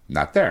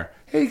 Not there.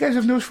 Hey, you guys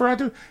have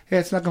Nosferatu? Yeah,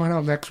 it's not coming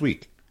out next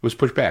week. It was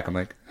pushed back. I'm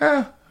like,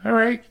 all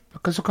right,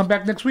 because it'll come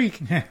back next week.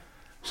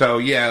 So,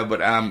 yeah, but,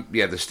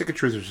 the Stick of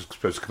Truth was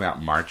supposed to come out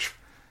in March,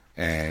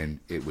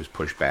 and it was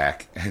pushed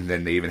back. And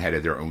then they even had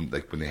their own,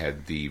 like, when they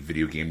had the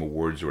Video Game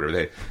Awards or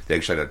whatever, they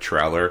actually had a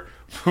trailer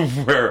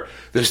where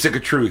the Stick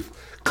of Truth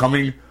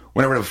coming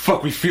whenever the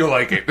fuck we feel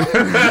like it. I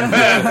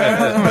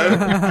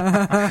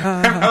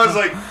was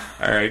like,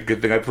 all right,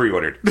 good thing I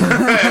pre-ordered.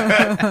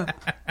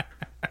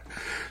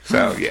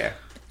 So, yeah.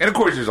 And, of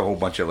course, there's a whole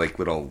bunch of, like,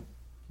 little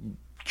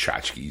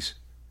tchotchkes.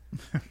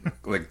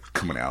 like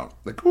coming out.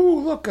 Like, ooh,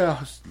 look,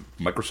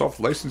 Microsoft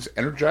licensed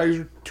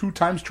Energizer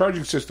 2x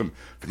charging system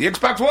for the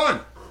Xbox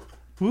One.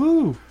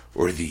 Woo!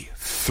 Or the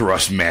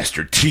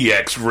Thrustmaster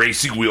TX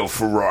Racing Wheel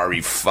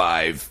Ferrari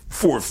 5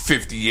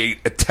 458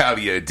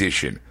 Italia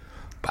Edition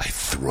by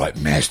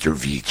Thrustmaster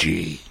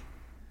VG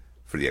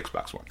for the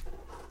Xbox One.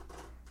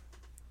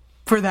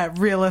 For that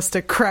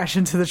realistic crash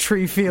into the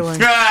tree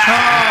feeling. It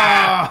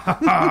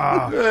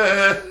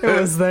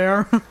was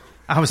there.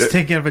 I was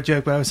thinking of a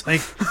joke, but I was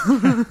like,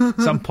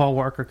 some Paul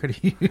Walker could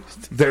have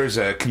used. There's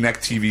a Kinect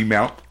TV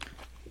mount.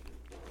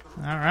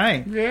 All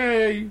right.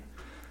 Yay.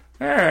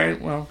 All right,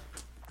 well,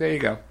 there you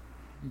go.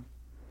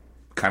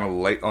 Kind of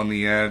light on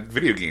the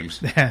video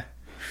games. Yeah.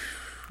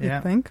 You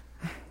think?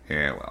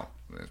 Yeah, well,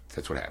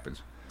 that's what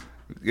happens.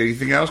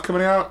 Anything else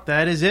coming out?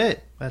 That is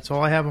it. That's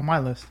all I have on my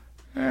list.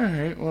 All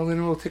right, well,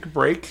 then we'll take a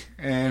break,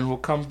 and we'll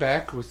come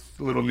back with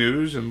a little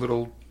news and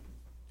little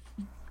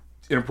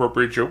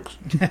inappropriate jokes.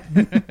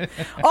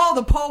 All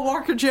the Paul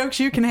Walker jokes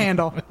you can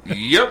handle.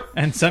 Yep.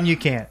 And some you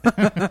can't.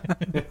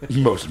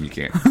 Most of them you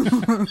can't.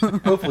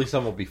 Hopefully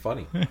some will be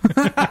funny.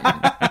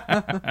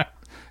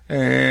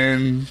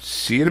 And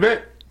see you in a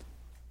bit.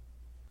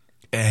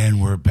 And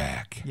we're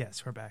back.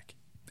 Yes, we're back.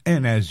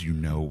 And as you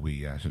know,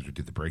 we since we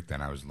did the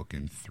breakdown, I was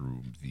looking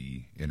through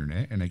the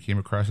internet, and I came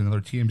across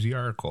another TMZ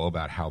article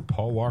about how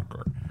Paul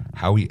Walker,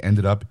 how he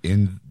ended up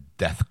in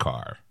Death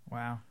Car.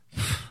 Wow.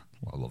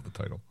 Well, I love the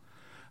title.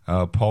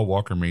 Paul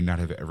Walker may not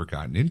have ever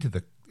gotten into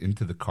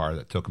the car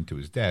that took him to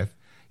his death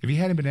if he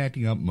hadn't been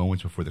acting up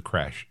moments before the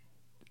crash.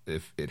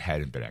 If it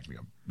hadn't been acting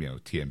up,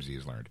 TMZ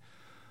has learned.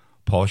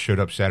 Paul showed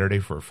up Saturday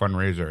for a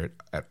fundraiser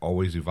at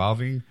Always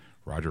Evolving,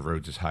 Roger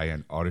Rhodes'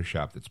 high-end auto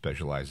shop that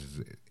specializes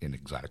in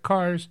exotic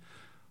cars.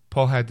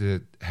 Paul had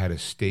a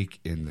stake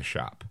in the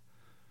shop.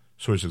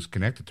 Sources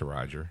connected to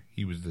Roger.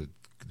 He was the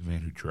man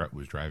who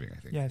was driving, I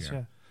think. Yes,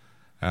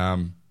 yeah.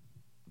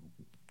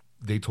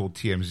 They told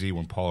TMZ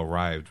when Paul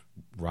arrived,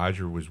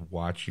 Roger was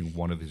watching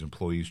one of his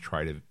employees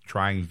try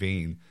in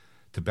vain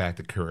to back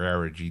the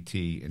Carrera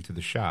GT into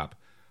the shop,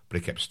 but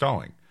it kept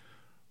stalling.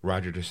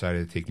 Roger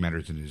decided to take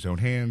matters into his own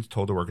hands,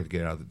 told the worker to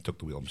get out and took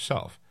the wheel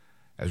himself.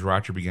 As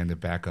Roger began to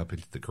back up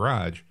into the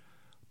garage,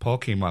 Paul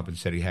came up and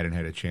said he hadn't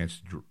had a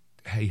chance.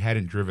 He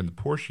hadn't driven the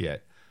Porsche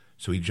yet,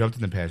 so he jumped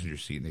in the passenger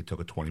seat and they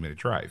took a 20-minute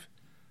drive.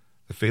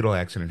 The fatal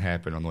accident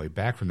happened on the way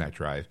back from that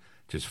drive,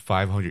 just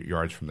 500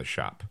 yards from the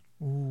shop.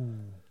 Ooh.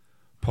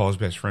 Paul's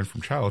best friend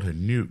from childhood,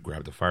 Newt,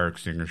 grabbed a fire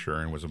extinguisher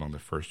and was among the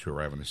first to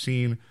arrive on the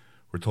scene.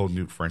 We're told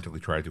Newt frantically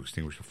tried to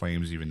extinguish the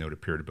flames, even though it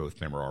appeared both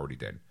men were already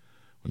dead.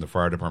 When the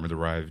fire department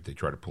arrived, they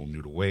tried to pull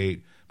Newt away,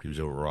 but he was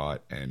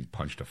overwrought and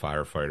punched a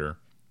firefighter.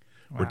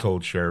 Wow. We're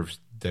told sheriff's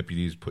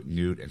deputies put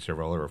Newt and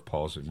several other of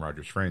Paul's and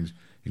Roger's friends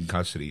in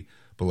custody,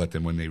 but let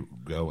them when they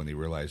go when they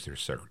realize their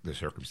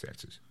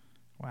circumstances.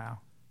 Wow.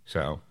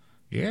 So,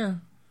 yeah.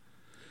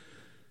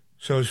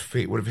 So his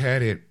fate would have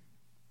had it,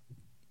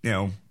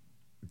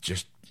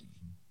 just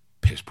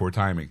piss poor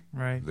timing.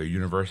 Right. The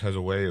universe has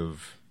a way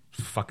of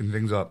fucking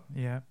things up.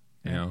 Yeah.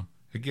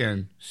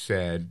 Again,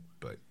 sad,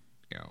 but,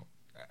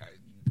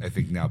 I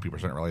think now people are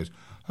starting to realize,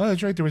 oh,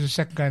 that's right, there was a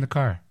second guy in the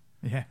car.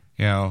 Yeah.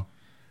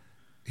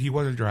 He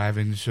wasn't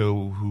driving,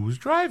 so who was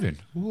driving?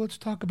 Well, let's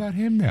talk about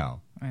him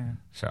now. Yeah.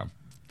 So,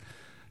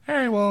 all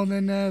right, well,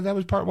 then that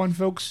was part one,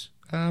 folks.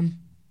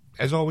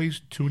 As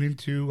always, tune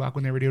into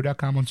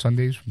AquanetRadio.com on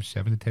Sundays from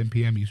 7 to 10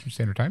 p.m. Eastern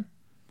Standard Time.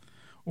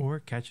 Or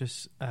catch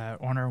us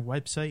on our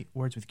website,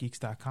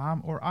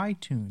 wordswithgeeks.com, or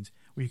iTunes,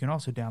 where you can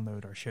also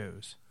download our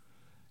shows.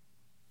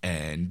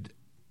 And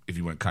if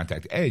you want to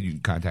contact Ed, you can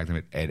contact him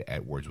at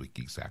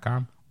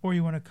ed@wordswithgeeks.com. Or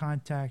you want to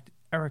contact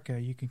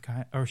Erica, you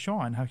can or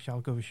Sean.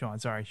 I'll go with Sean.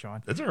 Sorry,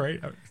 Sean. That's all right.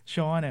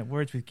 Sean at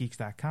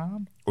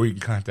wordswithgeeks.com. Or you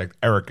can contact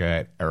Erica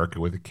at Erica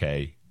with a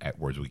K at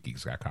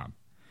wordswithgeeks.com.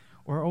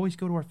 Or always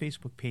go to our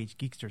Facebook page,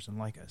 Geeksters, and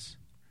like us.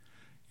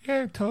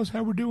 Yeah, tell us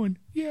how we're doing.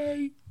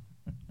 Yay.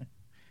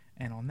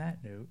 And on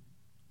that note...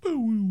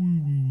 Boo.